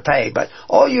have to pay. But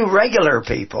all you regular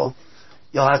people,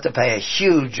 you'll have to pay a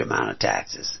huge amount of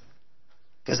taxes.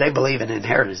 Because they believe in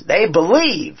inheritance. They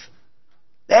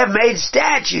have made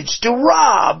statutes to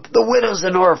rob the widows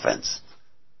and orphans.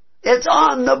 It's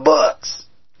on the books.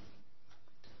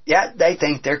 Yet they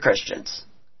think they're Christians.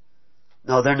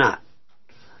 No, they're not.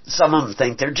 Some of them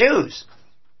think they're Jews.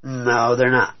 No,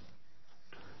 they're not.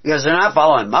 Because they're not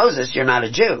following Moses, you're not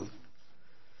a Jew.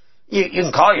 You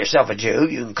can call yourself a Jew,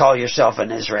 you can call yourself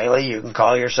an Israeli, you can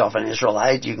call yourself an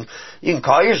Israelite, you can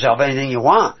call yourself anything you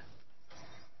want.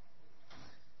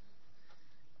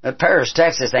 But Paris,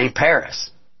 Texas ain't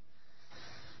Paris.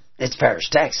 It's Paris,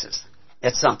 Texas.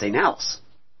 It's something else.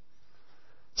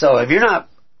 So if you're not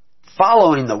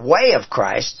following the way of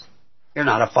Christ, you're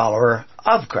not a follower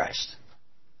of Christ.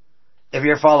 If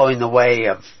you're following the way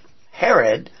of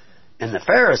Herod and the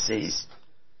Pharisees,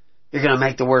 you're going to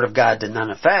make the Word of God to none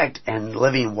effect, and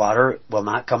living water will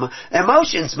not come up.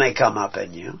 Emotions may come up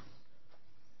in you,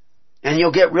 and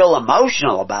you'll get real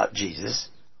emotional about Jesus,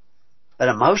 but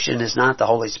emotion is not the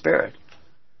Holy Spirit.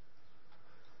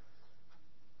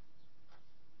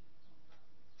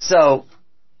 So,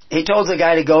 he told the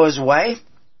guy to go his way.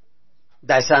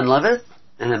 Thy son liveth,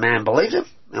 and the man believed him,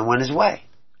 and went his way.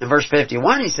 In verse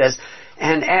 51 he says,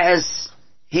 and as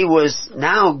he was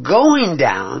now going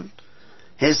down,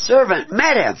 his servant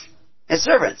met him. His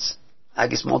servants, I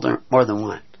guess more than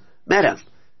one, met him,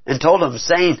 and told him,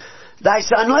 saying, Thy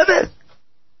son liveth.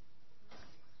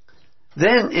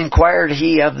 Then inquired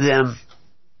he of them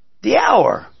the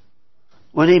hour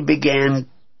when he began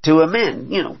to amend,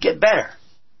 get better.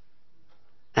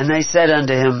 And they said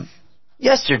unto him,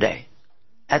 Yesterday,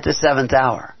 at the 7th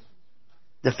hour,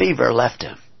 the fever left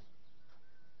him.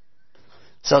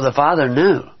 So the father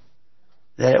knew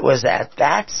that it was at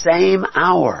that same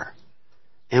hour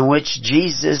in which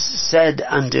Jesus said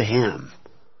unto him,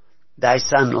 Thy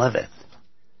son liveth,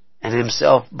 and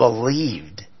himself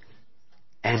believed,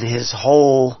 and his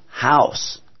whole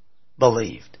house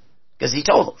believed. Because he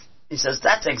told them. He says,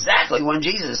 that's exactly when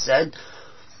Jesus said,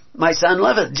 My son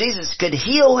liveth. Jesus could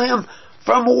heal him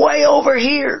from way over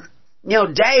here.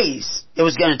 Days it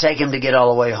was going to take him to get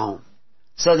all the way home.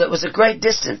 So there was a great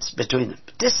distance between them.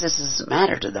 But distance doesn't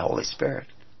matter to the Holy Spirit.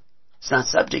 It's not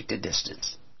subject to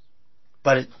distance.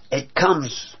 But it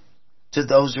comes to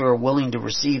those who are willing to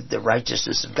receive the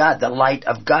righteousness of God, the light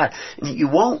of God. And you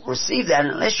won't receive that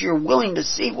unless you're willing to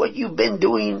see what you've been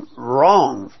doing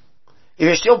wrong. If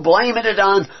you're still blaming it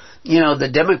on, the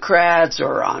Democrats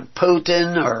or on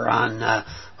Putin or on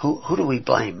Who do we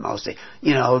blame mostly?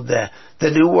 The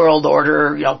New World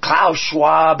Order, Klaus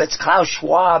Schwab, it's Klaus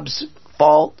Schwab's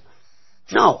fault.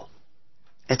 No,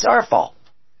 it's our fault.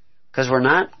 Because we're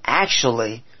not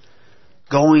actually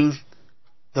going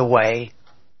the way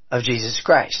of Jesus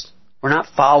Christ. We're not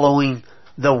following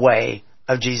the way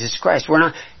of Jesus Christ. We're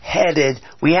not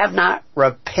we have not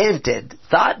repented,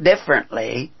 thought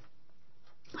differently,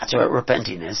 that's what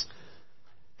repenting is,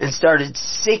 and started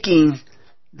seeking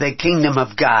the kingdom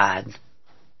of God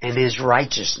and His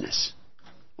righteousness.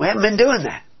 We haven't been doing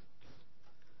that.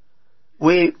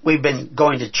 We've been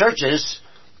going to churches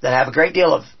that have a great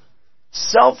deal of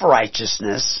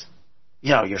self-righteousness.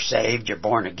 You're saved, you're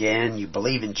born again, you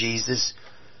believe in Jesus.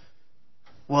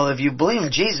 Well, if you believe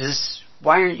in Jesus,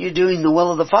 why aren't you doing the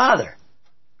will of the Father?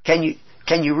 Can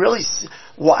you really?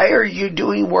 Why are you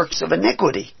doing works of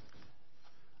iniquity?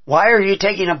 Why are you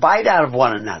taking a bite out of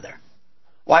one another?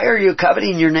 Why are you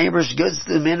coveting your neighbor's goods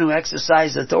to the men who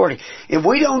exercise authority? If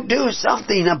we don't do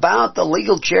something about the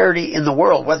legal charity in the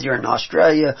world, whether you're in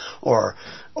Australia or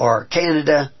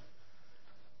Canada,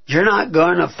 you're not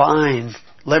going to find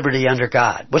liberty under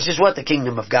God, which is what the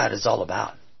kingdom of God is all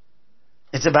about.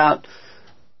 It's about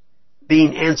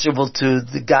being answerable to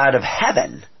the God of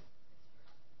heaven.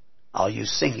 I'll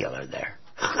use singular there.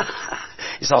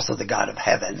 He's also the God of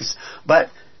heavens, but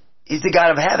He's the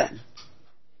God of heaven.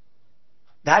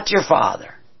 That's your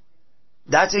Father.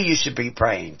 That's who you should be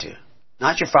praying to.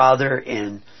 Not your Father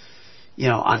in,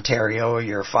 Ontario, or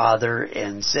your Father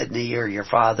in Sydney, or your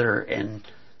Father in,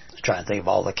 I'm trying to think of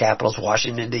all the capitals,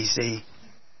 Washington, D.C.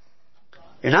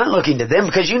 You're not looking to them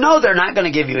because they're not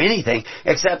going to give you anything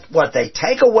except what they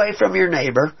take away from your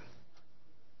neighbor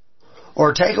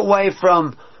or take away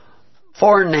from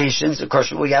foreign nations. Of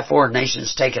course, we got foreign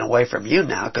nations taken away from you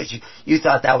now because you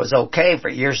thought that was okay for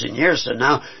years and years. So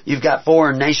now you've got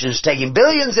foreign nations taking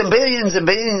billions and billions and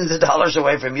billions of dollars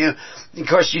away from you. Of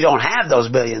course, you don't have those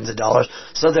billions of dollars.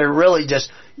 So they're really just,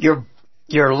 your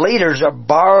leaders are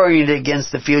borrowing it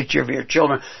against the future of your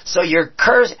children. So you're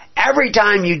cursed every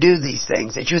time you do these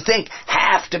things that you think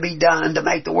have to be done to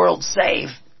make the world safe.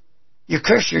 You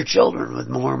curse your children with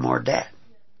more and more debt.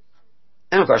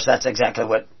 And of course, that's exactly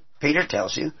what Peter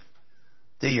tells you.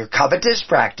 Through your covetous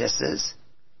practices,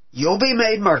 you'll be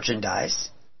made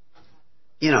merchandise,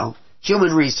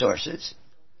 human resources,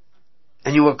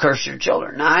 and you will curse your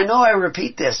children. Now, I know I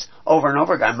repeat this over and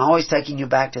over again. I'm always taking you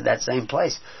back to that same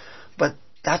place. But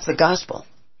that's the gospel.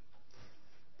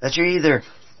 That you're either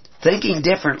thinking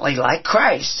differently like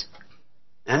Christ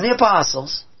and the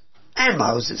apostles and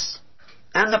Moses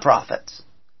and the prophets,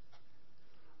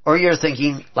 or you're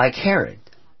thinking like Herod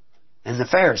and the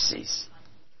Pharisees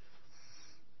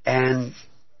and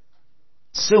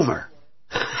Sumer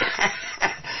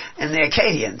and the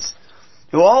Akkadians,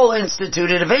 who all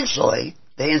eventually,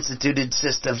 they instituted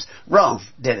systems. Rome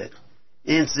did it.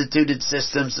 Instituted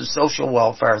systems of social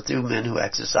welfare through men who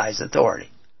exercise authority.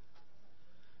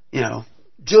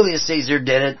 Julius Caesar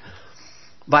did it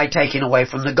by taking away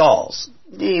from the Gauls.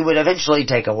 He would eventually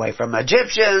take away from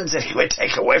Egyptians, and he would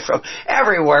take away from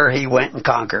everywhere he went and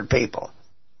conquered people.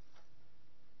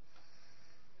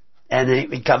 And then he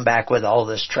would come back with all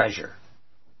this treasure.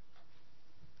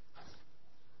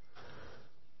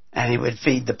 And he would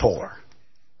feed the poor.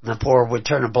 And the poor would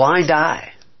turn a blind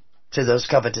eye to those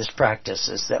covetous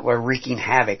practices that were wreaking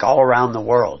havoc all around the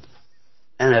world.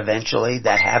 And eventually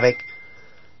that havoc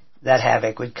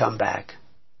would come back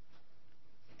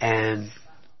and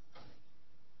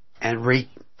wreak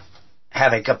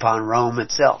havoc upon Rome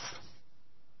itself.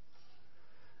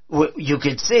 You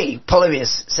could see,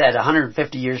 Polybius said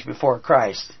 150 years before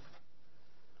Christ,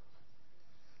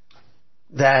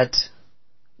 that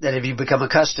if you become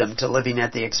accustomed to living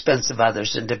at the expense of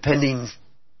others and depending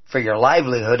for your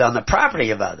livelihood on the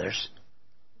property of others,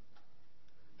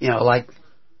 like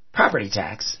property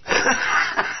tax.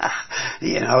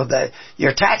 That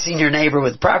you're taxing your neighbor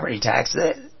with property tax.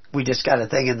 We just got a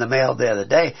thing in the mail the other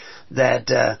day that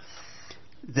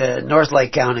the North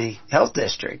Lake County Health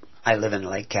District, I live in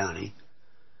Lake County.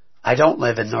 I don't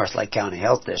live in North Lake County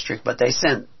Health District, but they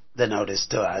sent the notice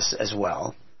to us as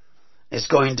well. It's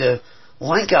going to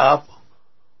link up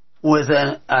with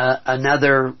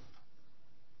another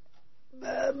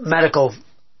medical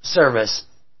service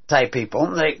type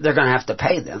people. They're going to have to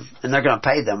pay them, and they're going to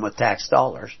pay them with tax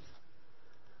dollars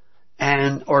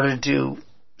in order to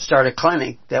start a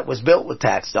clinic that was built with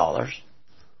tax dollars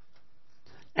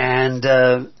and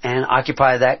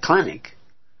occupy that clinic.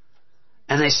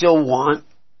 And they still want,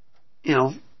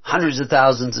 hundreds of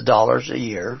thousands of dollars a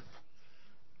year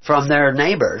from their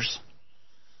neighbors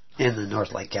in the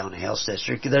North Lake County Health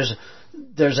District.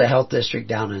 There's a health district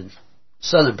down in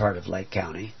southern part of Lake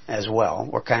County as well.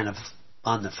 We're kind of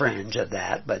on the fringe of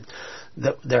that, but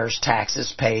there's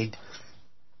taxes paid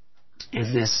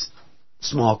in this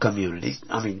small community,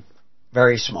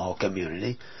 very small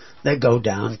community, that go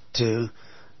down to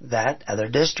that other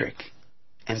district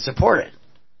and support it.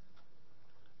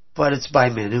 But it's by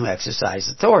men who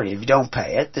exercise authority. If you don't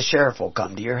pay it, the sheriff will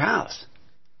come to your house.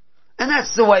 And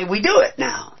that's the way we do it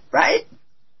now, right?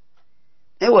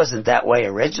 It wasn't that way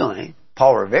originally.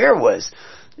 Paul Revere was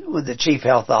the chief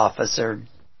health officer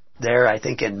there, I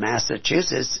think, in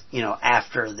Massachusetts,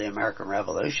 after the American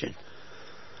Revolution.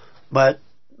 But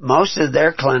most of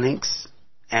their clinics,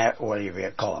 whatever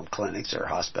you call them, clinics or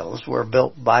hospitals, were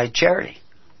built by charity.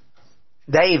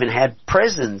 They even had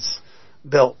prisons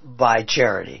built by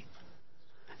charity.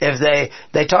 If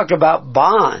they talked about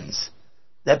bonds,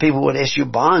 that people would issue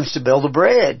bonds to build a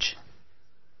bridge.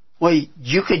 Well,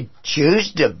 you could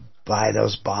choose to buy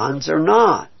those bonds or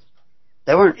not.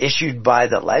 They weren't issued by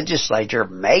the legislature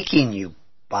making you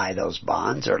buy those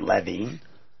bonds or levying.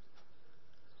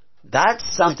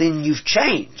 That's something you've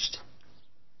changed.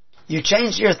 You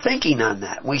changed your thinking on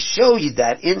that. We show you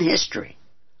that in history,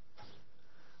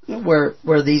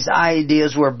 where these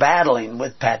ideas were battling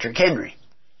with Patrick Henry.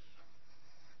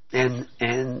 And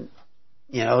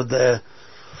the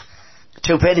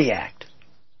Two-Penny Act.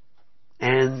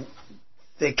 And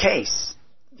the case,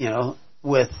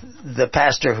 with the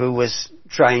pastor who was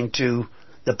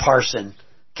the Parson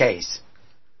case,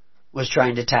 was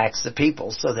trying to tax the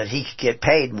people so that he could get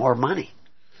paid more money.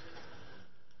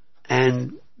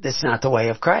 And that's not the way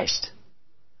of Christ.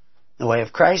 The way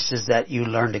of Christ is that you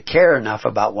learn to care enough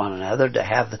about one another to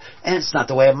have and it's not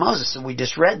the way of Moses, and we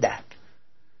just read that.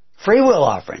 Free will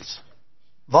offerings.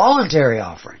 Voluntary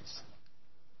offerings.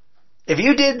 If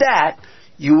you did that,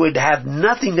 you would have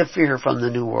nothing to fear from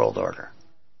the New World Order.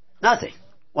 Nothing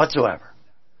whatsoever.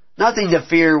 Nothing to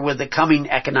fear with the coming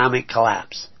economic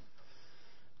collapse.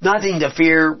 Nothing to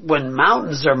fear when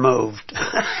mountains are moved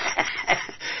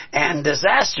and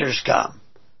disasters come.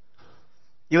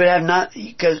 You would have not,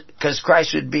 because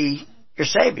Christ would be your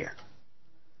Savior.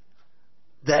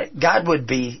 That God would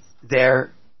be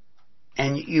there,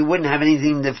 and you wouldn't have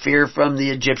anything to fear from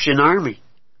the Egyptian army.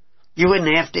 You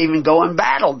wouldn't have to even go and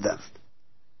battle them.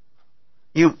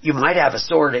 You might have a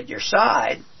sword at your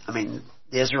side. The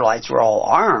Israelites were all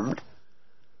armed,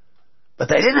 but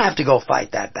they didn't have to go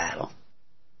fight that battle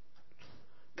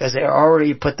because they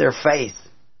already put their faith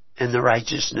in the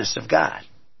righteousness of God,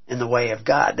 in the way of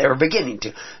God. They were beginning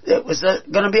to. It was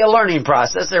going to be a learning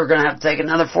process. They were going to have to take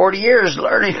another 40 years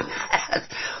learning that.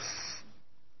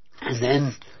 And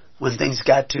then when things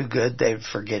got too good, they'd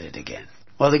forget it again.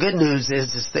 Well, the good news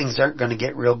is things aren't going to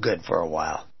get real good for a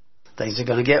while. Things are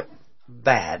going to get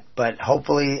bad, but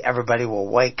hopefully everybody will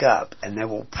wake up and they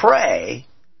will pray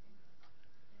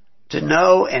to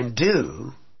know and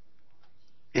do,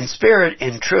 in spirit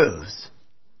and truth,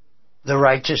 the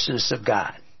righteousness of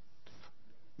God.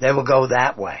 They will go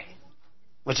that way,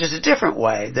 which is a different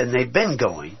way than they've been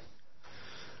going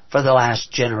for the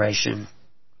last generation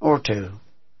or two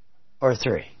or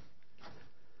three.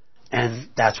 And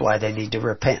that's why they need to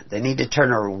repent. They need to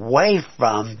turn away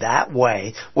from that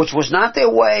way, which was not the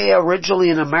way originally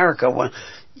in America when,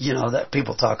 that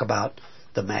people talk about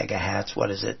the MAGA hats.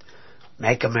 What is it?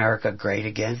 Make America great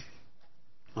again.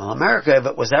 Well, America, if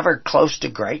it was ever close to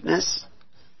greatness,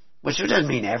 which doesn't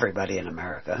mean everybody in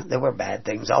America. There were bad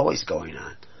things always going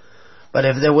on. But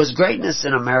if there was greatness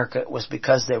in America, it was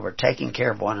because they were taking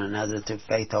care of one another through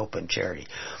faith, hope, and charity.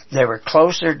 They were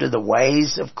closer to the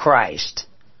ways of Christ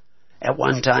at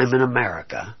one time in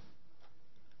America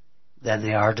than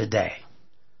they are today.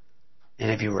 And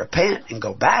if you repent and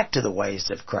go back to the ways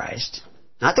of Christ,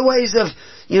 not the ways of,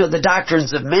 the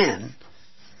doctrines of men,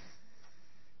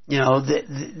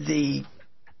 the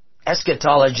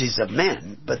eschatologies of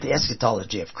men, but the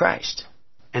eschatology of Christ.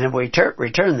 And if we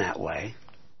return that way,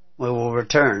 we will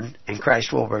return, and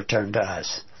Christ will return to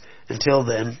us. Until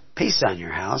then, peace on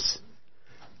your house,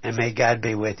 and may God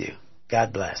be with you.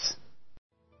 God bless.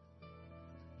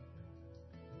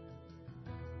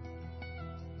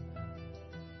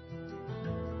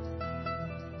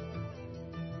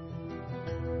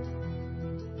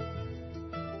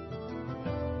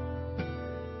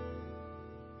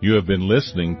 You have been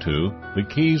listening to The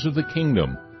Keys of the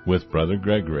Kingdom with Brother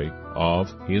Gregory of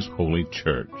His Holy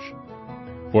Church.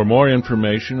 For more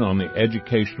information on the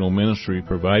educational ministry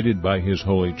provided by His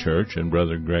Holy Church and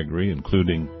Brother Gregory,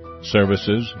 including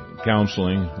services,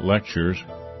 counseling, lectures,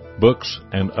 books,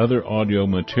 and other audio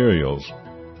materials,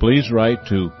 please write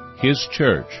to His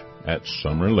Church at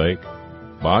Summer Lake,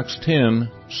 Box 10,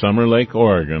 Summer Lake,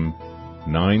 Oregon,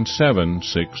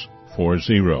 97640.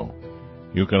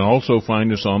 You can also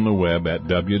find us on the web at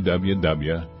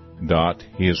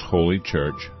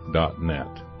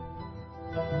www.hisholychurch.net.